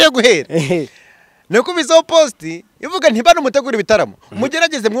niho ngiye guhera nuko bizo post ivuga ntibana umutegura ibitaramo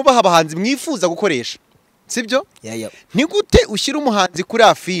mugerageze mwubaha abahanzi mwifuza gukoresha sibyo ntigute ushyira umuhanzi kuri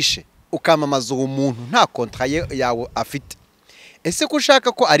afishe ukamamaza uwo muntu nta contrat yawe afite ese ko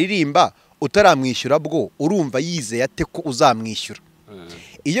ushaka ko aririmba utaramwishyura bwo urumva yizeye ate ko uzamwishyura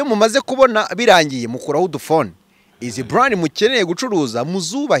iyo mumaze kubona birangiye mukuraho udufone izi brand mukeneye gucuruza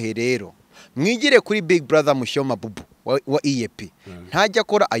muzubahe rero mwigire kuri Big Brother Mushyoma Bubu wa EAP ntajya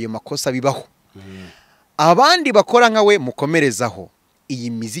akora ayo makosa bibaho abandi bakora nkawe mukomerezaho iyi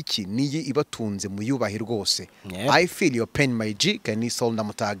miziki niyi ibatunze muyubahe rwose I feel your pain my G Kenny Sol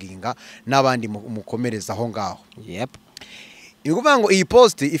ndamutaginga n'abandi mukomerezaho ngaho Ikuvuga ngo iyi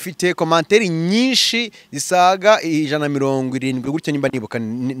post ifite commentaire nyinshi zisaga 170 gutyo nimba nibuka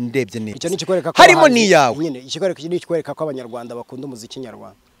ndebye neza harimo ni yawe nyine ikikwereka ko abanyarwanda bakunda umuziki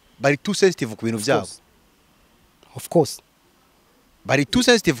nyarwanda bari too sensitive ku bintu byabo of course bari too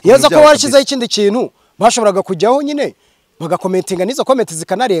sensitive ku bintu byabo yeza ko washizeho ikindi kintu bashoboraga kujyaho nyine bagakomentinga nizo comment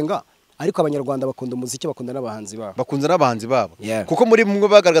zikanarenga ariko abanyarwanda bakunda umuziki bakunda n'abahanzi babo kuko muri mwe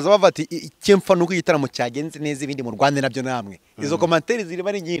bagaragaza bavati ikimfa nuko igitaramo cyagenze neza ibindi mu Rwanda nabyo namwe izo commentaires ziri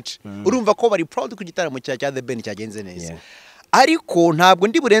bari nyinshi urumva ko bari proud ku gitaramo cya The Ben cyagenze neza ariko ntabwo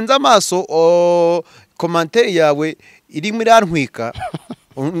ndi burenza amaso commentaire yawe iri muri antwika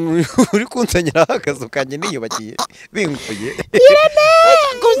uri kunsanyira akazu kanje niyubakiye binguye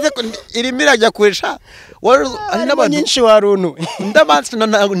iri mirajya kwesha ari n'abantu nyinshi warunu ndabanse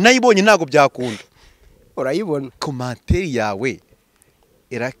nayibonye ntago byakunda urayibona commentaire yawe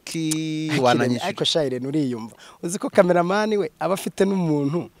iraki wananyishyura ariko shaire nuriyumva uzi ko cameraman we aba afite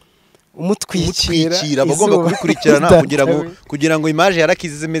n'umuntu umutwikira bagomba kubikurikirana kugira ngo image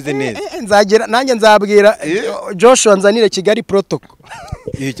yarakize zimeze neza nanjye nzabwira Joshua nzanire Kigali protocol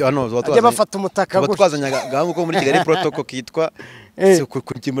ajya bafata umutaka twazanya gango ko muri Kigali protocol kitwa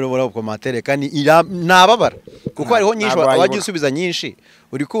kurikimura muri commentaire kandi nababara kuko hariho nyinshi wagiye usubiza nyinshi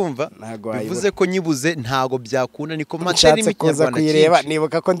uri kumva bivuze ko nyibuze ntago byakunda ni commentaire n'imikinyarwanda kuyireba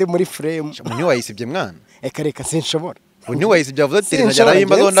nibuka ko ndi muri frame ni wayisibye mwana reka sinshobora Uni wayisi byavuze ati najara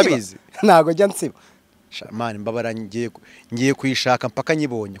himba zo ndabizi ntago jya nsiba man mbabara ngiye kuyishaka mpaka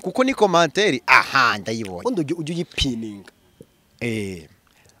nyibonye kuko ni commentaire aha ndayibonye undi ujye uyipininga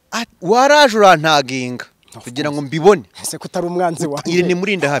waraje urantaginga kugira ngo mbibone ese ko utari umwanzi wanjye iri ni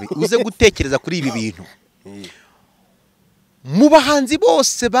murinda habi uze gutekereza kuri ibi bintu mu bahanzi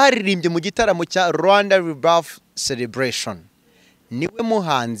bose baririmbye mu gitaramo cya Rwanda Rebirth Celebration niwe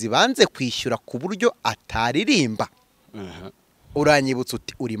muhanzi banze kwishyura ku buryo ataririmba uranyibutsa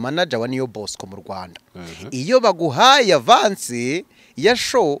uti uri manager wa Niyo Bosco mu Rwanda iyo baguhaye avance ya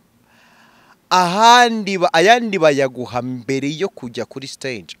show ayandi bayaguha mbere yo kujya kuri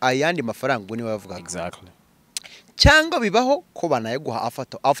stage, ayandi mafaranga ubwo niwe bavuga. Exactly. Cyangwa bibaho ko banayaguha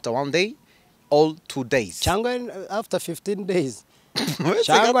after 1 day all 2 days, cyangwa after 15 days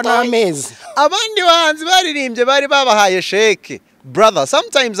cyangwa n'amezi. abandi bahanzi baririmbye bari babahaye sheke. Brother,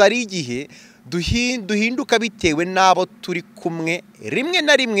 sometimes ari igihe duhinduka bitewe n'abo turi kumwe, rimwe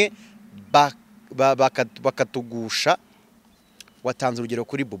na rimwe bakatugusha. Watanze urugero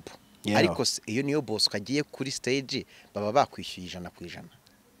kuri Bubu, ariko iyo niyo boss kagiye kuri stage baba bakwishyuye 100%,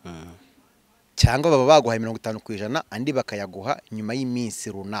 cyangwa baba baguha 50% andi bakayaguha nyuma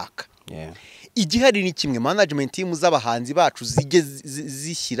y'iminsi runaka. Igihari ni kimwe, management team z'abahanzi bacu zige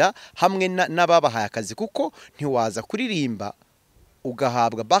zishyira hamwe n'ababahaye akazi, kuko ntiwaza kuririmba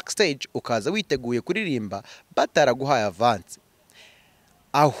ugahabwa backstage ukaza witeguye kuririmba bataraguhaye avance,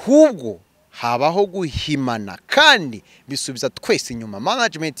 ahubwo habaho guhimana kandi bisubiza twese inyuma.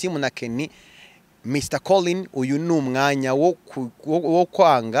 Management team na Kenny, Mr. Colin, uyu ni umwanya wo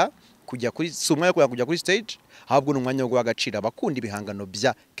kwanga kujya kuri kujya kuri stage, ahubwo n'umwanya wo guhagacira abakunda ibihangano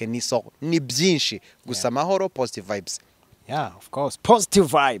bya Kenny Sol. Ni byinshi gusa amahoro, positive vibes. Yeah, of course, positive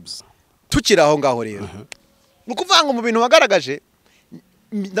vibes. Tukira aho ngaho rero nukuvanga mu bintu wagaragaje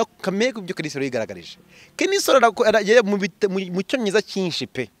kameye kubyo Kenny Sol yigaragarije. Kenny Sol mu cyonyiza cyinshi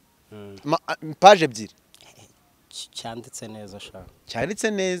pe, page ebyiri cyanditse neza shaka,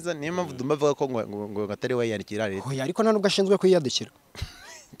 cyanditse neza. Niyo mpamvu dumavuga ko ngo gatari we yandikira leta. Oya, ariko nta nubwo ashinzwe kwiyandikira.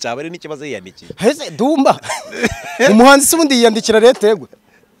 Cyabari n'ikibazo yiyandikiye. Heze dumba umuhanzi se ubundi yiyandikira leta yegwe.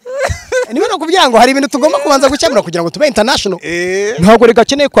 Niba nakubwira ngo hari ibintu tugomba kubanza gukemura kugira ngo tube international. Ntabwo rega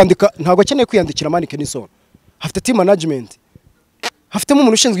akeneye kwandika, ntabwo akeneye kwiyandikira mani Kenny Sol. Afite team management, afite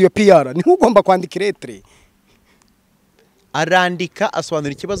umuntu ushinzwe iyo PR, ni ugomba kwandika letre. Arandika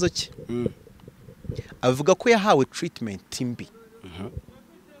asobanura ikibazo cye. Avuga ko yahawe treatment mbi.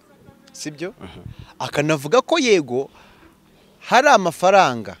 Sibyo? Akanavuga ko yego hari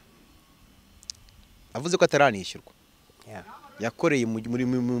amafaranga avuze ko ataranishyurwa yakoreye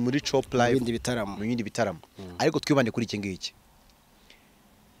muri Chop Live mu bindi bitaramo, ariko twibande kuri iki ngiki.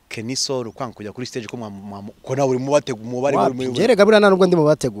 Kenny Sol kwanga kujya kuri stage ko nawe uri mu bateguye Jerega bura nubwo ndi mu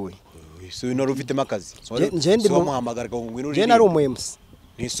bateguye. So nari ufite makazi. Nje muhamagara ngo ngwino. Nje nari umuMC.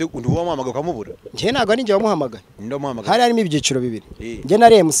 Nise undi wamuhamagara kamubura. Nje nago ari nje wamuhamagara. Ndo muhamagara. Hari harimo ibyiciro bibiri. Nje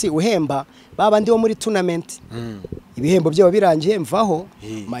nari MC uhemba baba ndi wo muri tournament. Ibihembo byabo birangiye mvaho,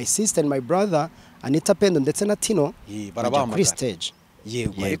 my sister and my brother Anita Pendo ndetse na Tino barabamagara kuri stage.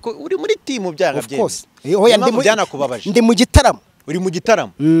 Yego, ariko uri muri team byanga Of course. Oya ndi mu gitaramo. Uri mu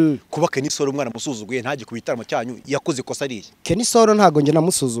gitaramo. Kuba Kenny Sol umwana musuzuguye ntaje ku bitaramo cyanyu yakoze ikosa riye. Kenny Sol ntago nje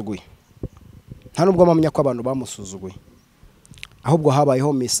namusuzuguye. Nta nubwo bamenya ko abantu bamusuzuguye. Ahubwo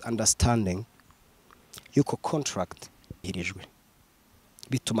habayeho misunderstanding yuko contract irijwe.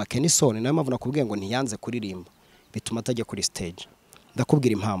 Bituma Kenny Sol nayo mpamvu nakubwiye ngo ntiyanze kuririmba, bituma atajya kuri stage.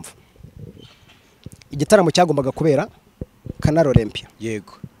 Ndakubwira impamvu. Igitaramo cyagombaga kubera Canal Olympia.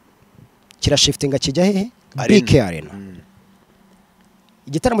 Yego. Kirashiftinga kijya hehe? BK Arena.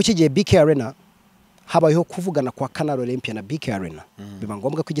 Igitaramo kigiye BK Arena, habayeho kuvugana kwa Canal Olympia na BK Arena. Biba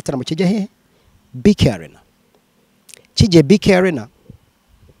ngombwa ko igitaramo kijya hehe? BK Arena. Kigiye BK Arena,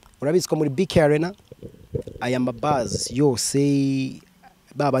 urabizi ko muri BK Arena aya mabazi yose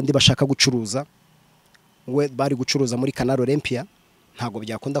babandi bashaka gucuruza, we bari gucuruza muri Canal Olympia, ntago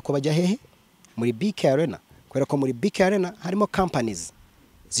byakunda ko bajya hehe? Muri BK Arena. Kubera ko muri BK Arena harimo companies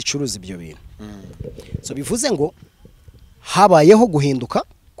zicuruza ibyo bintu. So bivuze ngo habayeho guhinduka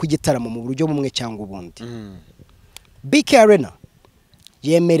ku gitaramo mu buryo bumwe cyangwa ubundi. BK Arena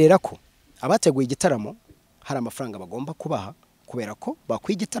yemerera ko abateguye igitaramo hari amafaranga bagomba kubaha, kubera ko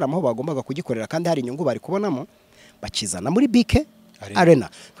bakwiye igitaramo aho bagombaga kugikorera kandi hari inyungu bari kubonamo, bakizana muri BK Arena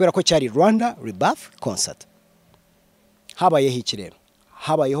kubera ko cyari Rwanda Rebirth Concert. Habayeho iki rero?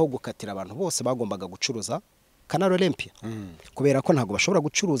 Habayeho gukatira abantu bose bagombaga gucuruza Canal Olympia. Kubera ko ntago bashobora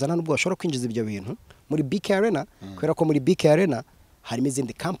gucuruza nta nubwo bashobora kwinjiza ibyo bintu muri BK Arena, kubera ko muri BK Arena harimo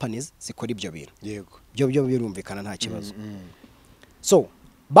izindi companies zikora ibyo bintu. Yego. Byo birumvikana nta kibazo. So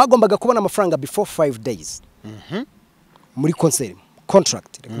bagombaga kubona amafaranga before 5 days. Muri concert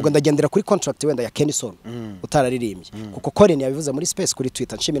contract. Ubwo ndagendera kuri contract wenda ya Kenny Sol utararirimbye. Kuko Colin yabivuze muri space kuri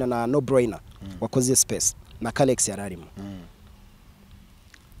Twitter, nshimira na No Brainer wakoze space na Kalex yararimo.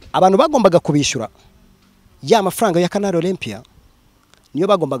 Abantu bagombaga kubishyura ya mafaranga ya Canal Olympia, niyo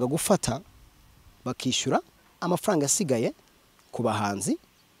bagombaga gufata bakishyura amafaranga asigaye ku bahanzi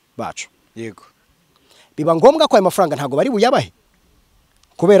bacu. Yego. Biba ngombwa ko ayo mafaranga ntago bari buyabahe,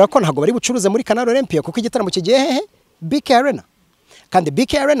 kubera ko ntago bari bucuruze muri Canal Olympia kuko igitaramo kigiye hehe? BK Arena. Kandi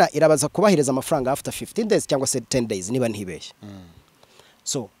BK Arena irabaza kubahiriza amafaranga after 15 days cyangwa se 10 days niba ntibeshye.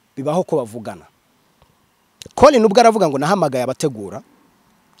 so bibaho ko bavugana. Colin ubwo aravuga ngo nahamagaye abategura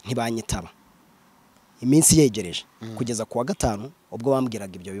ntibanyitaba, iminsi yegereje kugeza ku wa gatanu ubwo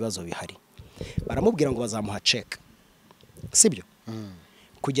bambwiraga ibyo bibazo bihari, baramubwira ngo bazamuha check, sibyo?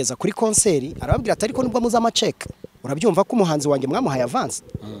 Kugeza kuri konseri arababwira ati ariko nubwo muzama check, urabyumva ko umuhanzi wanjye mwamuhaye avance,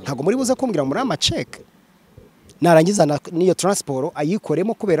 ntago muri buze kumbwira muri ama check, narangiza niyo transport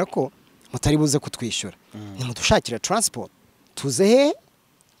ayikoremo kubera ko mutari buze kutwishyura. Nimudushakire transport tuze he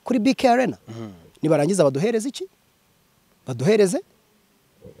kuri BK Arena, nibarangiza baduhereze iki, baduhereze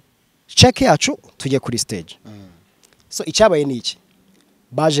check yacu tujye kuri stage. So icyabaye ni iki,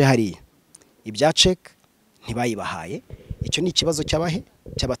 baje hariya ibya check ntibayibahaye, icyo ni ikibazo cyabahe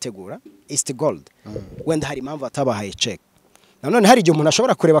cyabategura East Gold. Wenda hari impamvu atabahaye check. Nanone hari igihe umuntu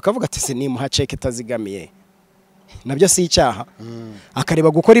ashobora kureba akavuga ati se nimuha check itazigamiye, nabyo si icyaha. Akareba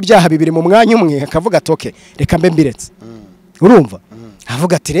gukora ibyaha bibiri mu mwanya umwe akavuga ati okay reka mbe mbiretse. Urumva?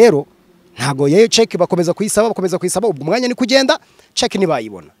 Avuga ati rero ntago ye check bakomeza kuyisaba ubwo mwanya ni kugenda check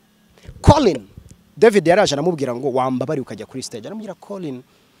nibayibona. Colin David yaraje aramubwira ngo wamba bari ukajya kuri stage, aramubwira Colin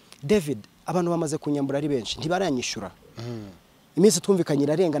David abantu bamaze kunyambura ari benshi ntibaranyishyura, iminsi twumvikanye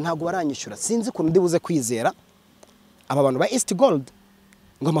irarenga ntago baranyishyura, sinzi ko ndibuze kwizera aba bantu ba East Gold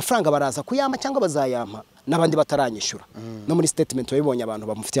ngo amafaranga baraza kuyama cyangwa bazayampa nabandi bataranyishyura. No muri statement wabibonye abantu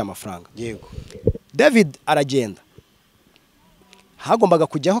bamufitiye amafaranga. Yego. David aragenda, hagombaga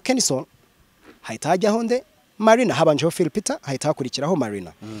kujyaho Kenny Sol, hahita hajyaho nde Marina, habanjeho Phil Peter, hahita hakurikiraho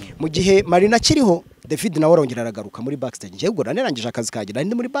Marina. Mu gihe Marina kiriho David nawe arongera aragaruka muri backstage. Ngiye gukora narangije akazi kagira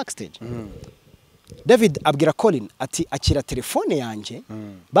ndi muri backstage. David abwira Colin ati akira telefone yanjye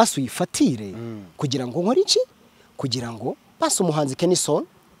basi uyifatire kugira ngo nkore iki, kugira ngo basi umuhanzi Kenny Sol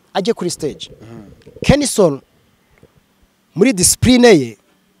ajye kuri stage. Kenny Sol muri discipline ye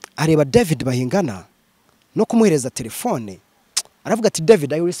areba David bahingana no kumuhereza telefone, aravuga ati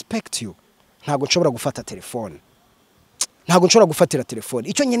David I respect you, ntago nshobora gufata telefone, ntago nshobora gufatira telefone,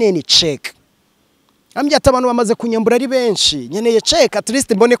 icyo nyeneye ni check. Ambye ati abantu bamaze kunyambura ari benshi, nyeneye check at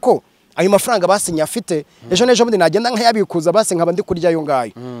least mbone ko ayo mafaranga basinya afite, ejo nejo bundi nagenda nkayabikuza basi nkaba ndi kurya yo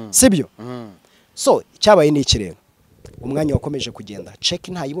ngayo, sibyo? So cyabaye ni iki rero, umwanya wakomeje kugenda check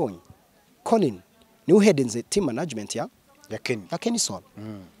ntayibonye. Colin ni uheadinze team management ya Kenny Sol,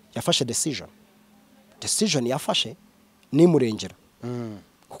 yafashe decision yafashe ni murengera,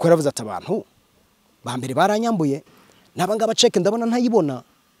 kuko yaravuze ati abantu bambere baranyambuye nabanga check ndabona ntayibona,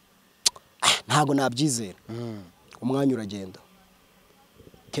 ntago nabyizera. Umwanya uragenda,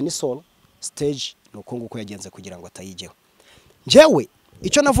 Kenny Sol stage nuko nguko yagenze kugira ngo atayijyeho. Njyewe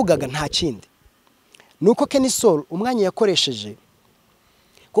icyo navugaga nta kindi nuko Kenny Sol umwanya yakoresheje,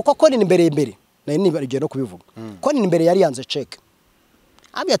 kuko Colin imbere nari nibagiye no kubivuga, Colin imbere yari yanze check,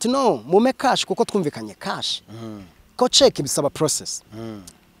 abi ati no mume cash kuko twumvikanye cash, ko check bisaba process.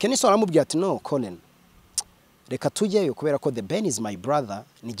 Kenny Sol aramubwira ati no Colin reka tujyeyo kubera ko the Ben is my brother,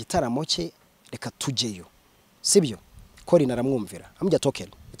 ni gitaramo cye reka tujyeyo, sibyo? Colin aramwumvira amujya token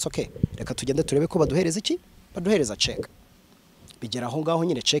it's okay, reka tugende turebe ko baduhereza iki, baduhereza check. Bigera aho ngaho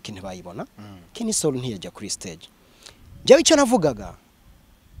nyine check ntibayibona. Kenny Sol ntiyajya kuri stage. Njyewe icyo navugaga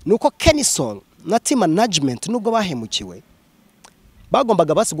nuko Kenny Sol na team management nubwo bahemukiwe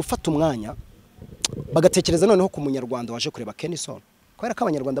bagombaga basi gufata umwanya bagatekereza noneho ku munyarwanda waje kureba Kenny Sol, kubera ko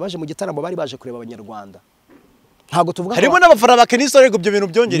abanyarwanda baje mu gitaramo bari baje kureba abanyarwanda. Ntago tuvuga harimo n'abafara ba Kenny Sol, ibyo bintu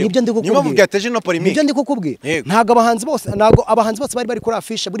byongereye niyo mvuga yateje no polemique. Nibyo ndi kukubwira, ntago abahanzi bose bari kuri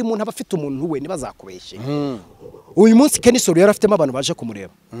afishe, buri muntu abafite umuntu we nibazakubeshye. Uyu munsi Kenny Sol yari afitemo abantu baje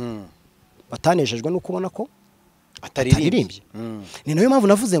kumureba batanejejwe no kubona ko ataririmbye. Ni nayo mpamvu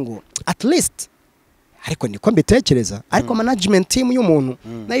navuze ngo at least, ariko niko mbitekereza, ariko management team y'umuntu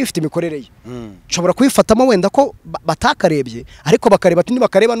nayo ifite imikorere ye, nshobora kuyifatamo wenda ko batakarebye, ariko bakareba ati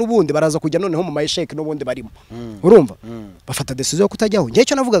nibakareba n'ubundi baraza kujya noneho mu mayshake n'ubundi barimo. Urumva bafata decision yo kutajyaho. Ngiye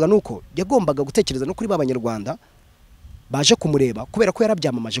cyo navugaga nuko yagombaga gutekereza no kuri babanyarwanda baje kumureba kubera ko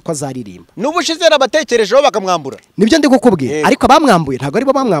yarabyamamaje ko azaririmba. N'ubushize yarabatekerejeho bakamwambura. Nibyo ndi kukubwira, ariko abamwambuye ntago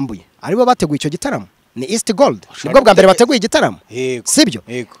aribo bamwambuye, aribo bateguye icyo gitaramo. Ni East Gold nibwo bwa mbere bateguye igitaramo, sibyo?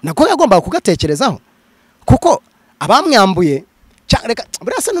 Nako yagombaga kugatekerezaho, kuko abamwambuye reka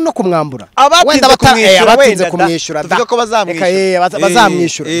burasa no kumwambura wenda batinze kumwishyura, tuvuga ko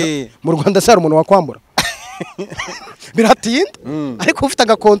bazamwishyura. Mu Rwanda sari umuntu wakwambura biratinda, ariko ufite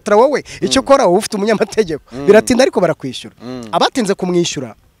agakontra wowe icyo ukora wowe ufite umunyamategeko, biratinda ariko barakwishyura. Abatinze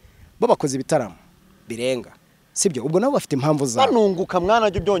kumwishyura bo bakoze ibitaramo birenga, sibyo? Ubwo nabo bafite impamvu zabo, banunguka mwana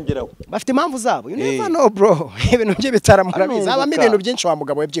ajye byongeraho, bafite impamvu zabo. You never know bro, ibintu by'ibitaramo bizabamo ibintu byinshi wa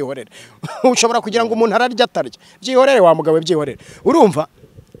mugabo we byihorera. Ushobora kugira ngo umuntu ararya atarya, byihorere wa mugabo we byihorere. Urumva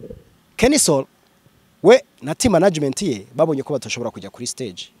Kenny Sol we na team management ye babonye ko batashobora kujya kuri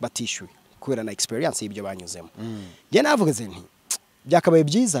stage batishyuye kubera na experience y'ibyo banyuzemo je navuga nti byakabaye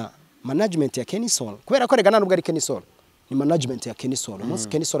byiza management ya Kenny Sol kubera ko rega nubwo ari Kenny Sol ni management ya Kenny Sol umunsi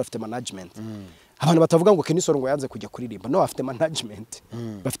Kenny Sol afite management abantu batavuga ngo Kenny Sol ngo yanze kujya kuririmba no afite management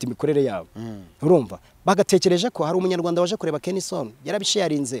bafite imikorere yabo urumva bagatekereje ko hari umunyarwanda waje kureba Kenny Sol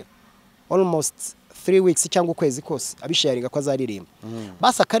yarabisharinze almost 3 weeks cyangwa ukwezi kose abisharinga ko azaririmba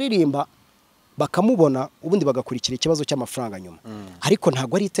basa karirimba bakamubona ubundi bagakurikira ikibazo cy'amafaranga nyuma ariko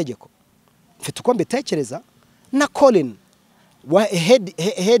ntago ari itegeko mfite uko mbitekereza na Colin wa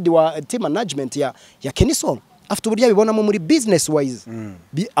head wa team management ya Kenny Sol afite uburyo abibonamo muri business wise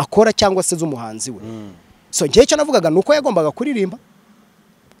akora cyangwa se z'umuhanzi we so ngiye cyo navugaga nuko yagombaga kuririmba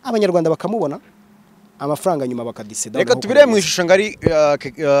abanyarwanda bakamubona amafaranga nyuma bakadisida reka tubire mu ishusho ngari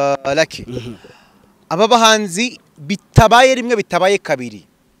Lucky aba bahanzi bitabaye rimwe bitabaye kabiri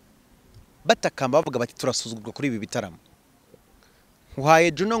batakamba bavuga bati turasuzugurwa kuri ibi bitaramo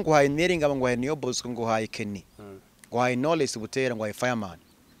nguhaye Juno nguhaye Neringa nguhaye Niyo Bosco nguhaye Kenny nguhaye Knowless Butera nguhaye Fireman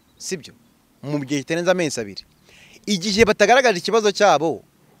sibyo mu gihe kitarenza amezi abiri igihe batagaragaje ikibazo cyabo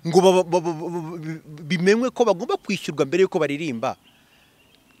ngo bimenywe ko bagomba kwishyurwa mbere yuko baririmba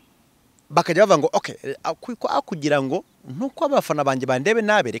bakajya bavuga ngo okay kugira ngo nuko abafana banjye bandebe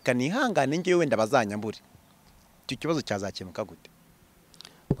nabe reka nihangane ngiye wenda bazanyambure icyo kibazo cyazakemuka gute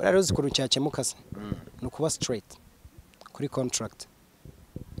rero uzikuru cyakemuka se no kuba straight kuri contract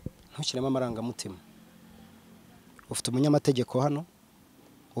ntukiremo amarangamutima ufite umunyamategeko hano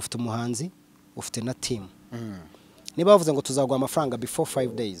ufite umuhanzi ufite na team niba bavuze ngo tuzaguha amafaranga before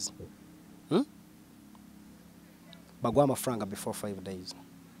 5 days baguha amafaranga before 5 days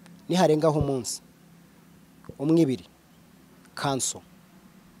niharengaho umunsi umwe ibiri cancel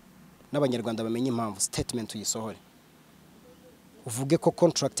n'abanyarwanda bamenye impamvu statement uyisohore uvuge ko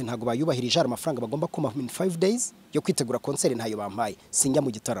contract ntago bayubahirije amafaranga bagomba kuma in 5 days yo kwitegura concert ntayo bampaye sinjya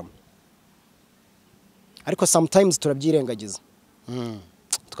mu gitaramo ariko sometimes turabyirengagiza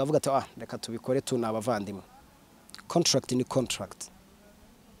tukavuga ati reka tubikore tu nabavandimwe contract ni contract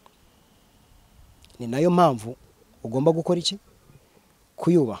ni nayo mpamvu ugomba gukora iki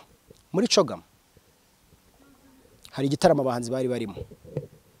kuyuba muri Cogama hari igitaramo abahanzi bari barimo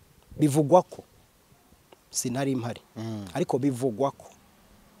bivugwa ko sinari impari ariko bivugwa ko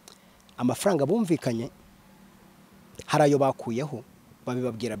amafaranga bumvikanye harayo bakuyeho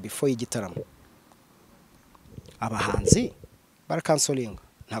babibabwira before y'igitaramo abahanzi barakansolinga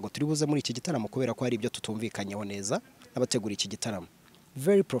ntago turi buze muri iki gitaramo kubera ko hari ibyo tutumvikanyeho neza n'abategura iki gitaramo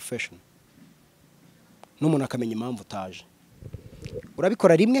very professional n'umuntu akamenya impamvu utaje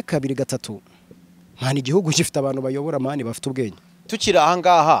urabikora rimwe kabiri gatatu mani igihugu gifite abantu bayobora mani bafite ubwenge tukira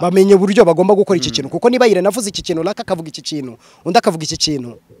ahangaha bamenye uburyo bagomba gukora iki kintu kuko niba yire navuze iki kintu naka kavuga iki kintu undi akavuga iki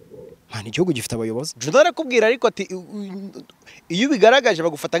kintu mani igihugu gifite abayobozi Judara kubwira ariko ati iyo bigaragaje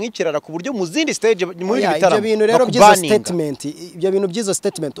bagufata nk'ikirara ku buryo mu zindi stage muri bitaramo ibyo bintu rero by'izo statement ibyo bintu by'izo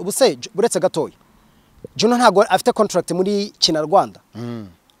statement ubuse buretse gatoya Juno ntago afite contract muri Kinyarwanda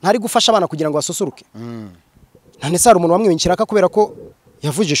ntari gufasha abana kugira ngo basusuruke none se hari umuntu wamwibinkiraka kubera ko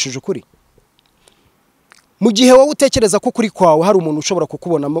yavugishije ukuri mu gihe wowe utekereza ko kuri kwawe hari umuntu ushobora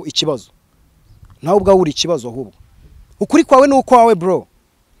kukubonamo ikibazo nawe ubwawe uri ikibazo ahubwo ukuri kwawe ni ukwawe bro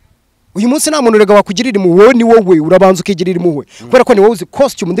uyu munsi nta muntu rega wakugirira impuhwe ni wowe urabanza ukigirira impuhwe kubera ko ni wowe uzi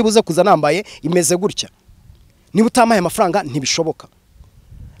costume ndi buze kuza nambaye imeze gutya niba utamaye amafaranga ntibishoboka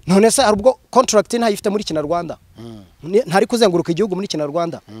none se hari ubwo contract ntayifite muri Kinyarwanda ntari kuzenguruka igihugu muri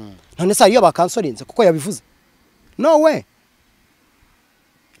Kinyarwanda none se ariyo bakansorinze kuko yabivuze no way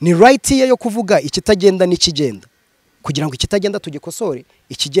ni right ye yo kuvuga ikitagenda n'ikigenda kugira ngo ikitagenda tugikosore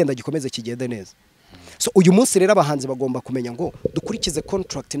ikigenda gikomeze kigende neza so uyu munsi rero abahanzi bagomba kumenya ngo dukurikize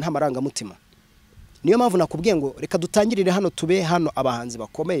contract nta marangamutima niyo mpamvu nakubwiye ngo reka dutangirire hano tube hano abahanzi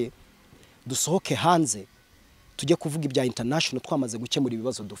bakomeye dusohoke hanze tujye kuvuga ibya international twamaze gukemura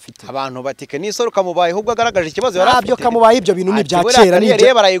ibibazo dufite abantu batike n'isoro kamubaye ahubwo agaragaje ikibazo yarafite nabyo kamubaye ibyo bintu ni bya kera ni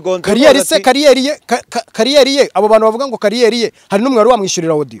kariyeri ye abo bantu bavuga ngo kariyeri ye hari n'umwe wari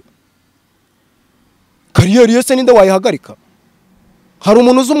wamwishyurira audio kariyeri ye se ninde wayihagarika hari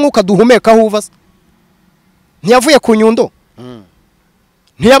umuntu uzi umwuka duhumeka aho ntiyavuye ku nyundo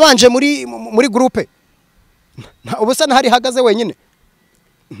ntiyabanje muri groupe ubuse ntahari hagaze wenyine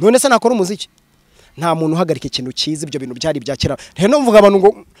none se nakora umuziki nta muntu uhagarika ikintu cyiza ibyo bintu byari bya kera rero mvuga abantu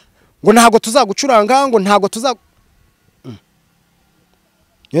ngo ntago tuzagucuranga ngo ntago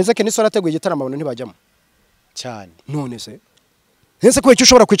Yenze Kenny Sol ateguye igitaramo abantu ntibajyamo cyane none se nese ko icyo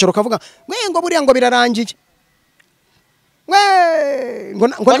ushobora kwicara ukavuga ngo buriya ngo birarangiye ngo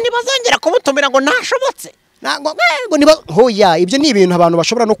ntibazongera kumutumira ngo ntashobotse ngo niba hoya ibyo ni ibintu abantu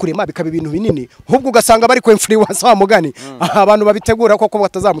bashobora no kurema bikaba ibintu binini ahubwo ugasanga bari ko influence wa mugani abantu babitegura koko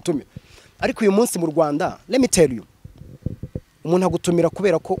batazamutumira ariko uyu munsi mu Rwanda let me tell you umuntu agutumira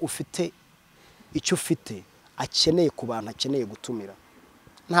kubera ko ufite icyo ufite akeneye ku bantu akeneye gutumira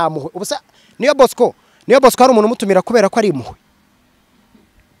nta muhwe ubusa niyo Bosco hari umuntu umutumira kubera ko ari impuhwe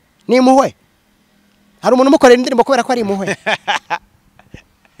ni impuhwe hari umuntu umukorera indirimbo kubera ko ari impuhwe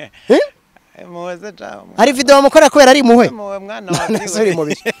hari video bamukorera kubera ari impuhwe mwana wa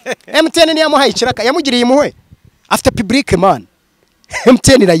mubiri MTN niyo yamuhaye ikiraka yamugiriye impuhwe afite public man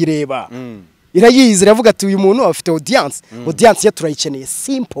MTN irayireba irayizi iravuga ati uyu muntu afite audience ye turayikeneye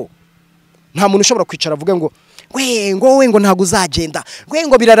simple nta muntu ushobora kwicara avuga ngo ngo ntago uzagenda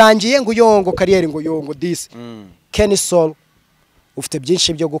ngo birarangiye ngo yongo kariyeri ngo yongo this Kenny Sol ufite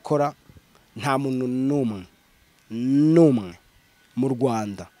byinshi byo gukora nta muntu numwe mu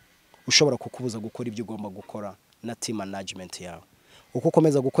Rwanda ushobora kukubuza gukora ibyo ugomba gukora na team management yawe uko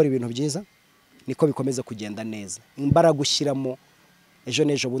ukomeza gukora ibintu byiza niko bikomeza kugenda neza imbaraga ushyiramo ejo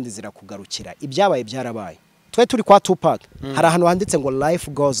nejo bundi zirakugarukira ibyabaye byarabaye twe turi kwa Tupac hari ahantu handitse ngo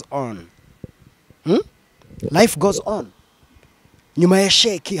life goes on life goes on nyuma ya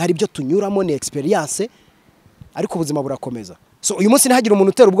sheki hari ibyo tunyuramo ni experience ariko ubuzima burakomeza so uyu munsi ntihagira umuntu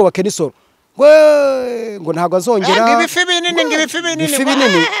utera ubwoba Kenny Sol ngo ntago azongera ibifi binini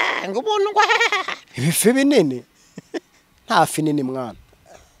ngo umuntu ngo ibifi binini nta fi nini mwana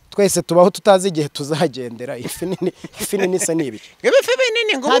twese tubaho tutazi igihe tuzagendera ifi nini se nibi ibifi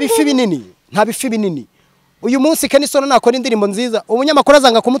binini ngo nta bifi binini uyu munsi Kenny Sol nakora indirimbo nziza umunyamakuru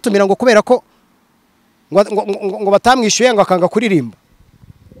azanga kumutumira ngo kubera ko ngo batamwishyuye ngo akanga kuririmba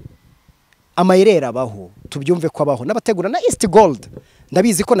amayirera abaho tubyumve ko abaho n'abategura na East Gold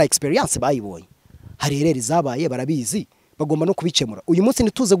ndabizi ko na experience bayibonye hari ireri zabaye barabizi bagomba no kubikemura uyu munsi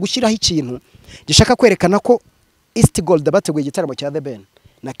nituze gushyiraho ikintu gishaka kwerekana ko East Gold bateguye igitaramo cya The Ben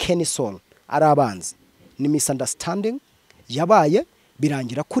na Kenny Sol ari abanzi ni misunderstanding yabaye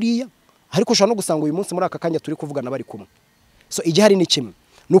birangira kuriya ariko ushobora no gusanga uyu munsi muri aka kanya turi kuvugana bari kumwe so igihari ni kimwe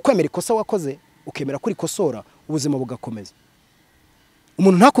ni ukwemera ikosa wakoze ukemera kuri kosora ubuzima bugakomeza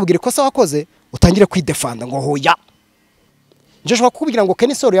umuntu ntakubwira ikosa wakoze utangire kwidefanda ngo hoya nje shobora kukubwira ngo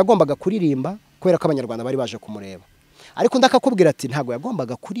Kenny Sol yagombaga kuririmba kubera ko abanyarwanda bari baje kumureba ariko ndakakubwira ati ntago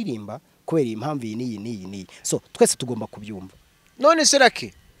yagombaga kuririmba kubera impamvu iyi niyi so twese tugomba kubyumva none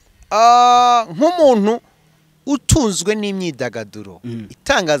serake nk'umuntu utunzwe n'imyidagaduro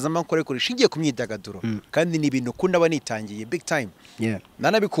itangazamakuru rikoresha ishingiye ku myidagaduro kandi ni ibintu ukunda banitangiye big time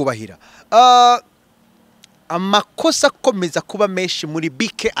nanabikubahira amakosa akomeza kuba menshi muri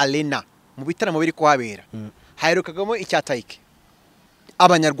BK Arena mu bitaramo biri kuhabera haherukagamo icyatayike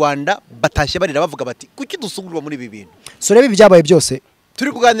abanyarwanda batashye barira bavuga bati kuki dusungurwa muri ibi bintu so reba ibyabaye byose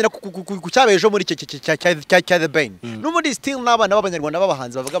turi kuganira ku cyabejo muri cya The Ben n'ubundi still n'abana b'abanyarwanda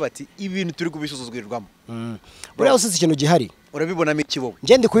b'abahanzi bavuga bati ibintu turi kubisuzugwirirwamo buriya usise ikintu gihari urabibonamo iki wowe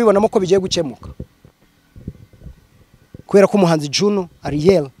nje ndi kubibonamo ko bigiye gukemuka kubera ko umuhanzi Juno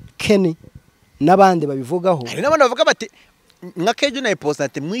Ariel Kenny n'abandi babivugaho hari n'abandi bavuga bati nka Kejo na post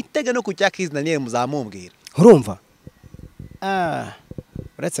ati mwitege no ku cya Kiss Daniel muzamumbwira urumva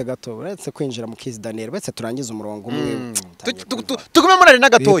uretse gato uretse kwinjira mu Kiss Daniel uretse turangiza umurongo umwe tugume muri arena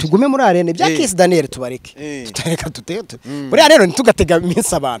gatoya tugume muri arena bya Kiss Daniel tubareke tutareka tutete buriya rero ntitugatega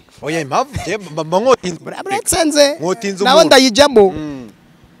iminsi abantu oya impamvu mwangotinze uretse nze nawe ndayijyamo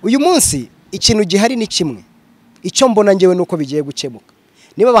uyu munsi ikintu gihari ni kimwe icyo mbona ngewe nuko bigiye gukemuka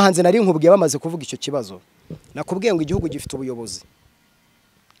niba abahanzi nari nkubwiye bamaze kuvuga icyo kibazo nakubwiye ngo igihugu gifite ubuyobozi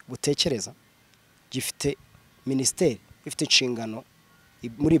butekereza gifite ministeri ifite inshingano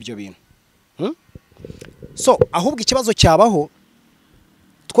muri ibyo bintu so ahubwo ikibazo cyabaho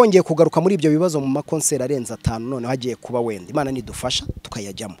twongeye kugaruka muri ibyo bibazo mu makonseri arenze 5 none hagiye kuba wenda Imana nidufasha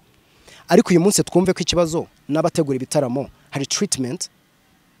tukayajyamo ariko uyu munsi twumve ko ikibazo n'abategura ibitaramo hari treatment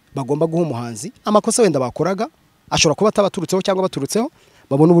bagomba guha umuhanzi amakosa wenda bakoraga ashobora kuba atabaturutseho cyangwa baturutseho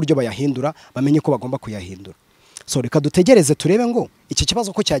babona uburyo bayahindura bamenye ko bagomba kuyahindura so reka dutegereze turebe ngo iki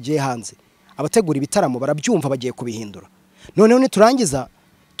kibazo ko cyagiye hanze abategura ibitaramo barabyumva bagiye kubihindura noneho niturangiza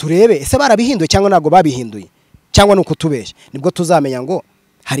turebe ese barabihinduye cyangwa nago babihinduye cyangwa nuko tubeshye nibwo tuzamenya ngo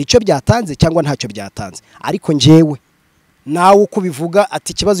hari icyo byatanze cyangwa ntacyo byatanze ariko njewe nawe uko bivuga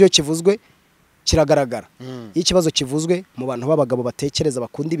ati ikibazo iyo kivuzwe kiragaragara iyo ikibazo kivuzwe mu bantu b'abagabo batekereza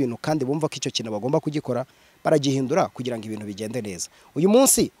bakunda ibintu kandi bumva ko icyo kintu bagomba kugikora baragihindura kugira ngo ibintu bigende neza uyu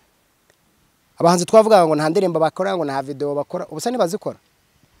munsi abahanzi twavuga ngo nta ndirimbo bakora ngo nta video bakora ubusa ntibazikora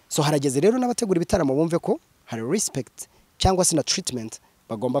so harageze rero n'abategura ibitaramo bumve ko hari respect cyangwa se na treatment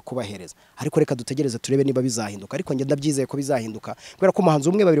bagomba kubahereza ariko reka dutegereze turebe niba bizahinduka ariko nge ndabyizeye ko bizahinduka kubera ko umuhanzi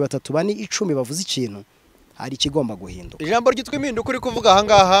umwe 2 3 4 10 bavuze ikintu hari ikigomba guhinduka. ijambo ryitwa impinduka uri kuvuga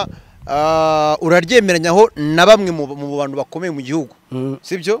ahangaha uraryemeranyaho na bamwe mu bantu bakomeye mu gihugu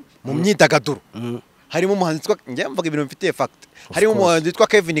sibyo mu myidagaduro harimo umuhanzi witwa njye mvuga ibintu mfitiye fact harimo umuhanzi witwa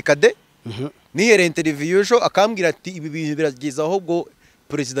Kevin Kade nihere interview show akambwira ati ibi bintu birageza ahubwo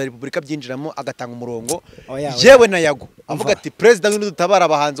President wa Repubulika byinjiramo agatanga umurongo yewe na yago avuga ati President w'indu dutabara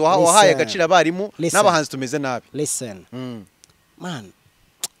abahanzi wahaye agaciro abarimu n'abahanzi tumeze nabi. Listen man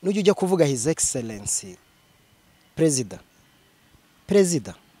nujye ujya kuvuga his excellency President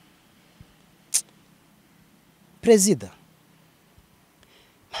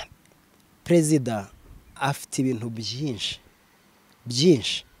afite ibintu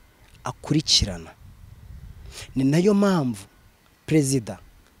byinshi akurikirana. Ni nayo mpamvu President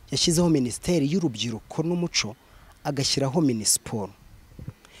yashyizeho Minisiteri y'Urubyiruko n'Umuco agashyiraho Minisiporo.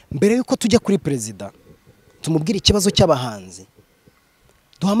 Mbere yuko tujya kuri President tumubwira ikibazo cy'abahanzi,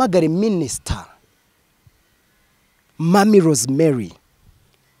 duhamagare Minister Mami Rosemary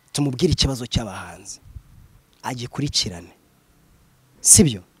tumubwira ikibazo cy'abahanzi agikurikirane,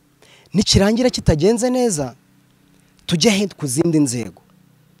 sibyo? Nikirangira kitagenze neza tujye ku zindi nzego,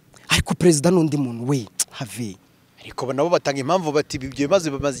 ariko President n'undi muntu we have ariko nabo batanga impamvu bati ibyo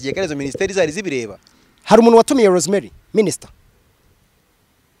bimaze igihe karezo ministeri zari zibireba. Hari umuntu watumiye Rosemary Minister?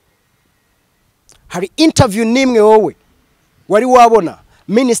 Hari interview nimwe wowe wari wabona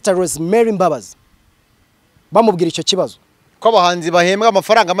Minister Rosemary Mbabazi bamubwira icyo kibazo ko abahanzi bahembwa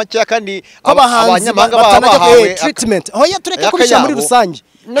amafaranga make kandi abanyamahanga bahawe treatment? Hoya tureke kubishyira muri rusange.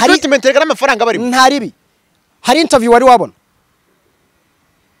 Hari treatment rega n'amafaranga bari ntaribi. Hari interview wari wabona?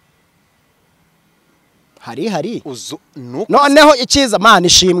 Hari noneho ikiza man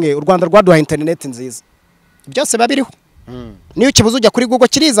ishimwe u Rwanda rwaduha internet nziza byose babiriho. Niyo ikibuzo ujya kuri Google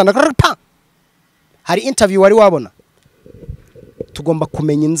kirizana. Hari interview wari wabona? Tugomba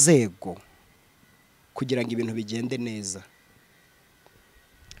kumenya inzego kugira ngo ibintu bigende neza.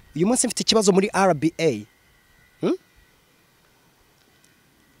 Uyu munsi mfite ikibazo muri RBA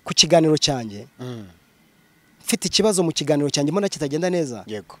ku kiganiro cyanjye. Mfite ikibazo mu kiganiro cyanjye mbona kitagenda neza.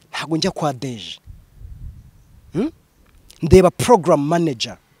 Yego. Ntago njya kwa Deje. Ndeba program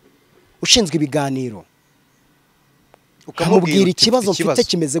manager ushinzwe ibiganiro. Ukamubwira ikibazo mfite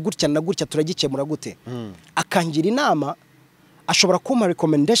kimeze gutya na gutya turagikemura gute. Akangira inama, ashobora kuma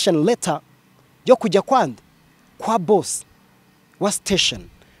recommendation letter yo kujya kwande kwa boss wa station.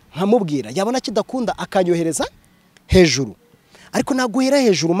 Nkamubwira yabona kidakunda akanyohereza hejuru, ariko naguhera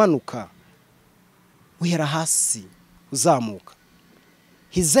hejuru manuka uhera hasi uzamuka.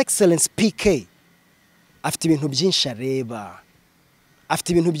 His Excellency PK afite ibintu byinshi areba, afite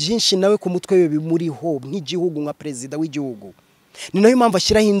ibintu byinshi nawe ku mutwe we bimuriho nk'igihugu nka President w'igihugu. Ni nayo mpamvu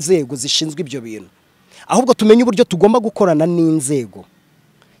ashyiraho inzego zishinzwe ibyo bintu. Ahubwo tumenye uburyo tugomba gukorana n'inzego,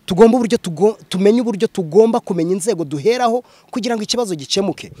 tumenye uburyo tugomba kumenya inzego duheraho kugira ngo ikibazo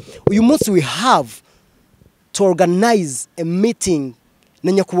gikemuke. Uyu munsi we have to organize a meeting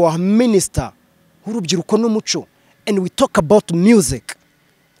na nyakubahwa Minister w'Urubyiruko n'Umuco, and we talk about music,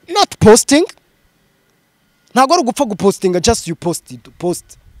 not posting. Ntago ari gupfa gupostinga just you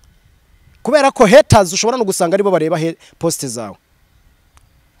post. Kubera ko haters ushobora no gusanga aribo bareba post zawe.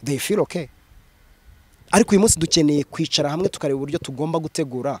 They feel okay. Ariko uyu munsi dukeneye kwicara hamwe tukareba uburyo tugomba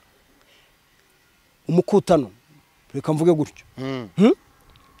gutegura umukutano. Reka mvuge gutyo.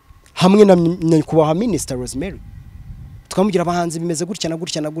 Hamwe na kubaha Minister Rosemary. Tukamugira abahanzi bimeze gutya na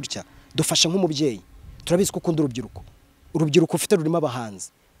gutya na gutya. Dufasha nk'umubyeyi. Turabizi ko ukunda urubyiruko. Urubyiruko ufite rurimo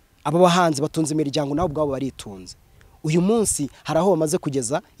abahanzi. Aba bahanzi batunze imiryango nabo ubwabo baritunze. Uyu munsi hari aho bamaze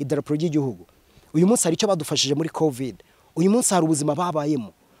kugeza idarapo ry'igihugu. Uyu munsi hari icyo badufashije muri COVID. Uyu munsi hari ubuzima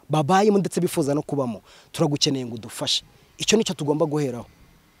babayemo ndetse bifuza no kubamo. Turagukeneye ngo dufashe. Icyo nicyo tugomba guheraho.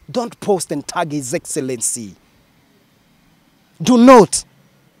 Don't post and tag His Excellency. Do not.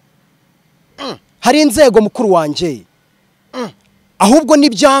 Hari inzego mukuru wanje. Ahubwo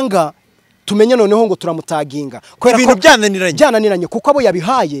nibyanga tumenye noneho ngo turamutaginga. Ibintu byananiranye kuko abo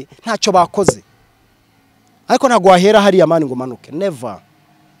yabihaye ntacyo bakoze. Ariko ntago wahera hari amani ngo manuke. Never.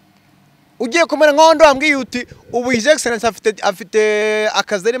 Ugiye kumera nkondo wambwiye uti ubu His Excellency afite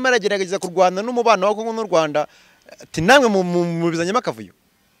akazi arimo aragerageza kurwana n'umubano wa Kongo n'u Rwanda. Ati namwe mu bizanye makavuyo.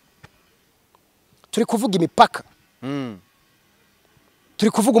 Turi kuvuga imipaka.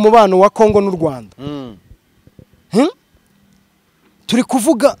 Turi kuvuga umubano wa Kongo n'u Rwanda. Turi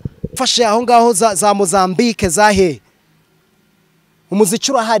kuvuga fashe aho ngaho za Mozambique zahe.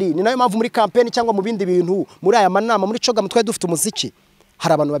 Umuziki urahari, ni nayo mpamvu muri campaign cyangwa mu bindi bintu muri aya manama muri coga mutwe dufite umuziki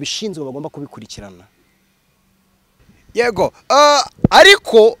hari abantu babishinzwe bagomba kubikurikirana. Yego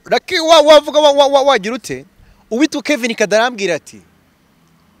ariko raki wavuga wagira ute ubitu Kevin Kadarambwira ati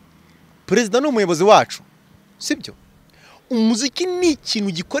President n'umuyobozi wacu sibyo umuziki ni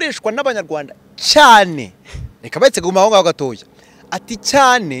ikintu gikoreshwa n'abanyarwanda cyane reka bahetse guma aho ngaho gatoya ati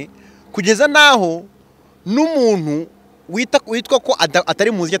cyane kugeza naho n'umuntu witwa ko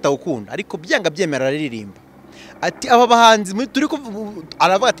atari muziki atawukunda ariko byanga byemera aririmba ati aba bahanzi turi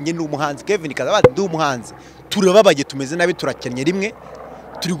aravuga ati nge ndi umuhanzi Kevin kaza ndi umuhanzi turababaye tumeze nabi turakennye rimwe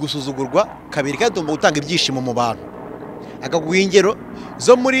turi gusuzugurwa kabiri kadumba gutanga ibyishimo mu bantu akaguha ingero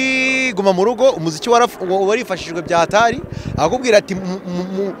zo muri guma mu rugo umuziki warifashijwe bya hatari akakubwira ati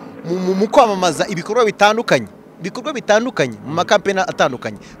mu kwamamaza ibikorwa bitandukanye mu makampeni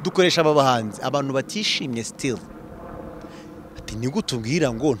atandukanye dukoresha aba bahanzi abantu batishimye still ati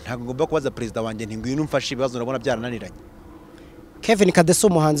nigutubwira ngo ntabwo ngomba kubaza perezida wanjye ngwino umfashe ibibazo nabona byarananiranye. Kevin Kadeso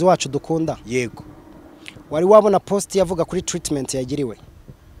umuhanzi wacu dukunda yego wari wabona post yavuga kuri treatment yagiriwe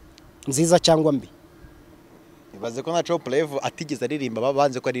nziza cyangwa mbi? Ibaze ko ntaco Pleve atigeze aririmba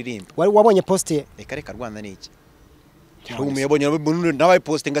babanze ko aririmba. Wari wabonye post ye? Reka Rwanda niki? Umuyabonye nabaye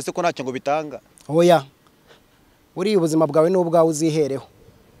posting ase ko ntacyo ngo bitanga. Oya. Uri ubuzima bwawe n'ubwawe uzihereho.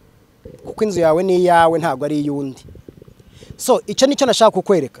 Kuko inzu yawe ni yawe ntago ari iyundi. So icyo nicyo nashaka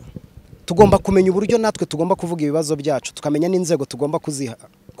kukwereka. Tugomba kumenya uburyo natwe tugomba kuvuga ibibazo byacu tukamenya n'inzego tugomba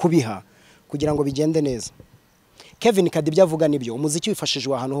kubiha kugira ngo bigende neza. Kevin Kadibya avuga nibyo umuziki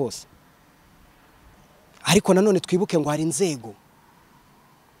wifashijwe ahantu hose. Ariko nanone twibuke ngo hari inzego.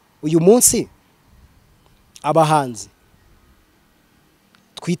 Uyu munsi abahanzi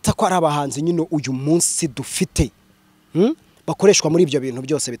twita ko ari abahanzi nyine uyu munsi dufite bakoreshwa muri ibyo bintu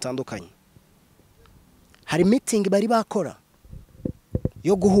byose bitandukanye. Hari meeting bari bakora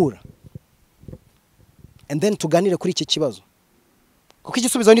yo guhura and then tuganire kuri iki kibazo kuko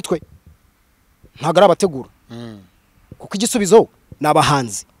igisubizo ni twe ntago ari abategura kuko igisubizo ni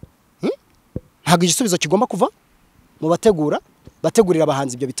abahanzi ntago igisubizo kigomba kuva mu bategurira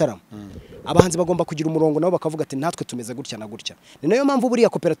abahanzi ibyo bitaramo. Abahanzi bagomba kugira umurongo nabo bakavuga ati natwe tumeze gutya na gutya. Ni nayo mpamvu buriya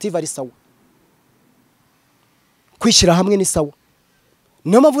koperative ari sawa kwishyira hamwe ni sawa.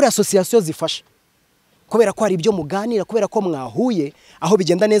 Niyo mpamvu buriya association zifasha kubera ko hari ibyo muganira kubera ko mwahuye aho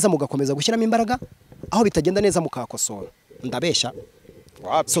bigenda neza mugakomeza gushyiramo imbaraga aho bitagenda neza mukakosora. Ndabesha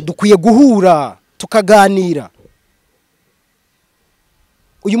so dukwiye guhura tukaganira.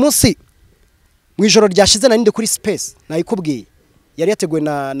 Uyu munsi mu ijoro ryashize nandi kuri space nayikubwiye yari yateguwe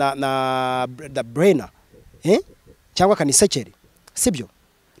na brainer cyangwa kanisekeri sibyo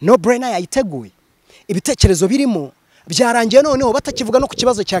no brainer yayiteguye ibitekerezo birimo byarangiye noneho batakivuga no ku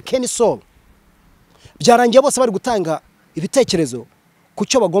kibazo cya Kenny Sol byarangiye bose bari gutanga ibitekerezo ku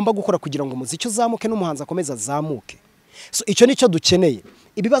cyo bagomba gukora kugira ngo umuziki uzamuke n'umuhanzi akomeza azamuke. So icyo nicyo dukeneye.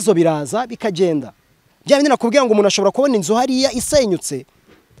 Ibibazo biraza bikagenda byabindi nakubwira ngo umuntu ashobora kubona inzu hariya isenyutse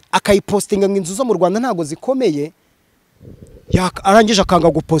akayipostinga ngo inzu zo mu Rwanda ntago zikomeye arangije akanga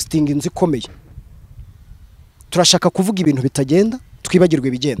gupostinga inzu ikomeye. Turashaka kuvuga ibintu bitagenda twibagirwe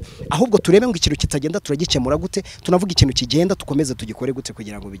ibigenda ahubwo turebe ngo ikintu kitagenda turagikemura gute tunavuga ikintu kigenda tukomeze tugikore gute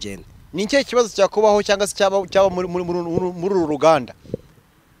kugira ngo bigende. Ni iki kibazo cyakubaho cyangwa se cyaba muri uru ruganda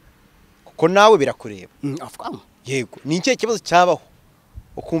kuko nawe birakureba. Yego ni iki kibazo cyabaho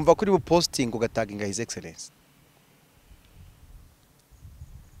ukumva kuri bu posting ugataginga his excellence?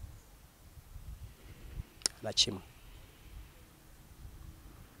 Na kimwe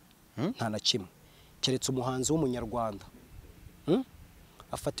nta na kimwe keretse umuhanzi w'umunyarwanda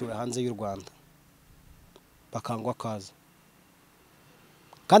afatiwe hanze y'u Rwanda bakangwa kaza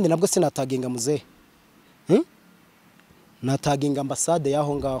kandi nabwo sinataginga muzehe nataginga ambasade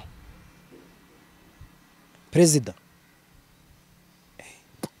yaho ngaho President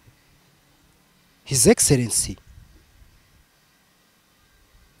His Excellency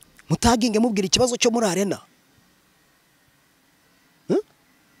mutaginge mubwira ikibazo cyo muri arena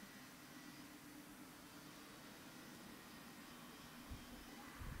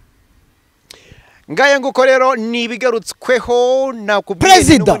Ngaya nguko rero ni bigarutsweho nakubwiye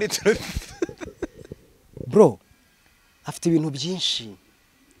President bro afite ibintu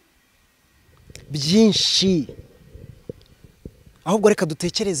byinshi ahubwo reka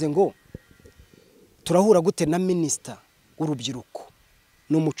dutekereze ngo turahura gute na minister w'urubyiruko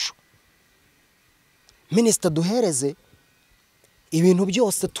n'umuco. Minister duhereze ibintu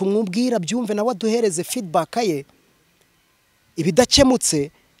byose tumubwira byumve nawe duhereze feedback ye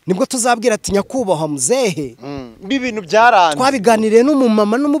ibidakemutse nibwo tuzabwira ati nyakubahwa muzehe ibintu byaranze twabiganiriye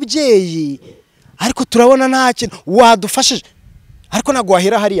n'umumama n'umubyeyi ariko turabona nta kintu wadufashije ariko nagwa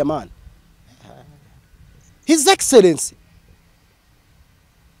hera hariya man His Excellency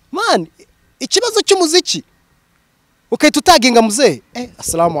man ikibazo cy'umuziki ukahita utaginga muzehe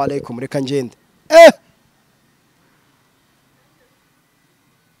assalamu alaikum reka ngende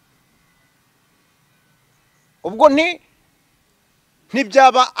ubwo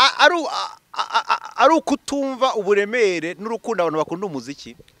ntibyaba ari ukutumva uburemere n'urukundo abantu bakunda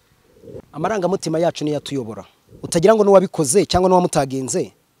umuziki. amarangamutima yacu niyo atuyobora, utagira ngo n'uwabikoze cyangwa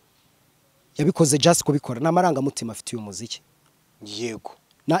n'uwamutagenze yabikoze just kubikora, n'amarangamutima afite uyu muziki. Yego,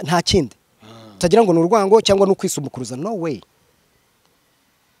 nta kindi. Utagira ngo n'urwango cyangwa n'ukwisumukuruza, no way.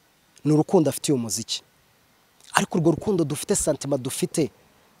 N'urukundo afite uyu muziki. Ariko urwo rukundo dufite, santima dufite,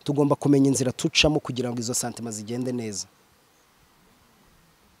 tugomba kumenya inzira tucamo kugira ngo izo santima zigende neza.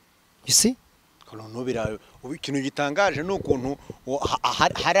 You see? Ikintu gitangaje ni ukuntu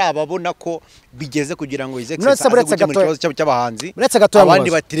hari ababona ko bigeze kugira ngo ize kibazo cy'abahanzi,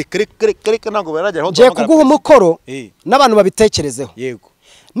 abandi bati reka ntabwo baragera aho je kuguha umukoro n'abantu babitekerezeho. Yego,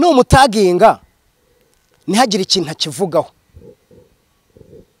 n'umutaginga ntihagire ikintu akivugaho,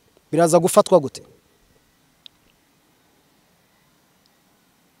 biraza gufatwa gute?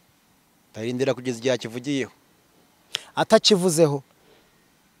 tarindira kugeza igihe akivugiyeho, atakivuzeho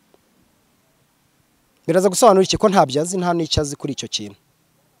biraza gusobanura iki ko ntabyo azi, nta n'icyo azi kuri icyo kintu.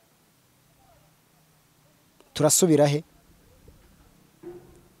 Turasubira he?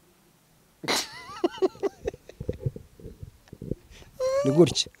 Ni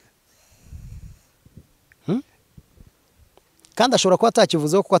gutya. Kandi ashobora kuba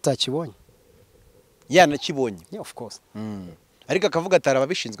atakivuzeho kuko atakibonye. yanakibonye. Yeah, of course. Ariko akavuga atari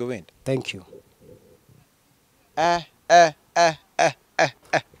ababishinzwe wenda. Thank you.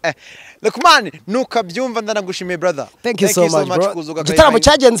 Look man, nukabyumva ndanagushimiye brother. Thank you so much bro. Gitaramo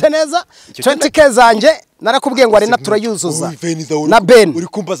cyagenze neza. 20k zanjye narakubwiye ngo ari naturayuzuza. Na Ben. Uri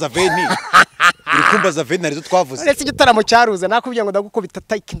kumbaza veni. Uri kumbaza veni arizo twavuze. Uretse igitaramo cyaruze nakubwiye ngo ndagukubita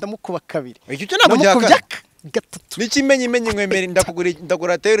take ndamukuba kabiri. Icyo cyo ntabwo njyaka. Gatatu. Nikimenye nkwemera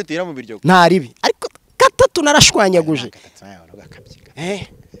ndagura tero tira mu biryo. Nta ribi. Ariko gatatu narashwanyaguje.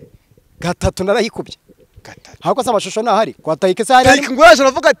 Gatatu narayikubye. Hako sama shusho nahari kwa Taike se hari. Taike ngwaje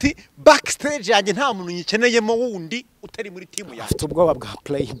aravuga ati backstage yanjye nta muntu nyikeneyemo wundi utari muri timu yanjye. Afite ubwoba bwa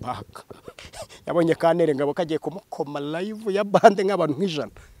playback. Yabonye kanere ngabo kagiye kumukoma live ya bande nk'abantu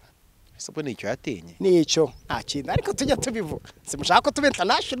nk'ijana. Sabo nicyo yatenye. Nicyo nta kintu ariko tujya tubivuga. Simushaka ko tuba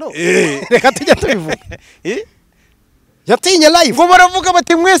international. Reka tujya tubivuga. Yatinye live. Ngo baravuga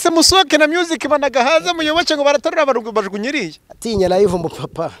bati mwese musohoke na music banagahaza muyoboke ngo baratorera abantu bajugunyiriye. Atinye live mu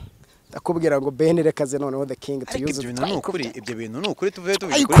papa. Ndakubwira ngo Ben rekaze noneho the king to use ibyo bintu nukuri, ibyo bintu nukuri tuvuye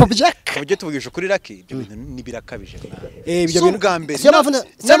tuvuye. Ayikubye tuvugisha kuri Lucky, ibyo bintu nibirakabije mwana. Ibyo bintu bwa mbere.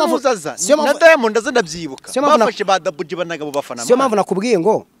 Siyo mavuza. Na Diamond azandabyibuka. Bafashe badabuji banagabo bafana. Siyo mpamvu nakubwiye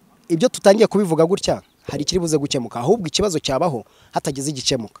ngo ibyo tutangiye kubivuga gutya hari ikiri buze gukemuka, ahubwo ikibazo cyabaho hatagize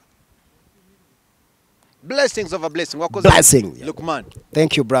igikemuka. Blessings over blessing. Wakoze. Blessing. Look man.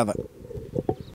 Thank you brother.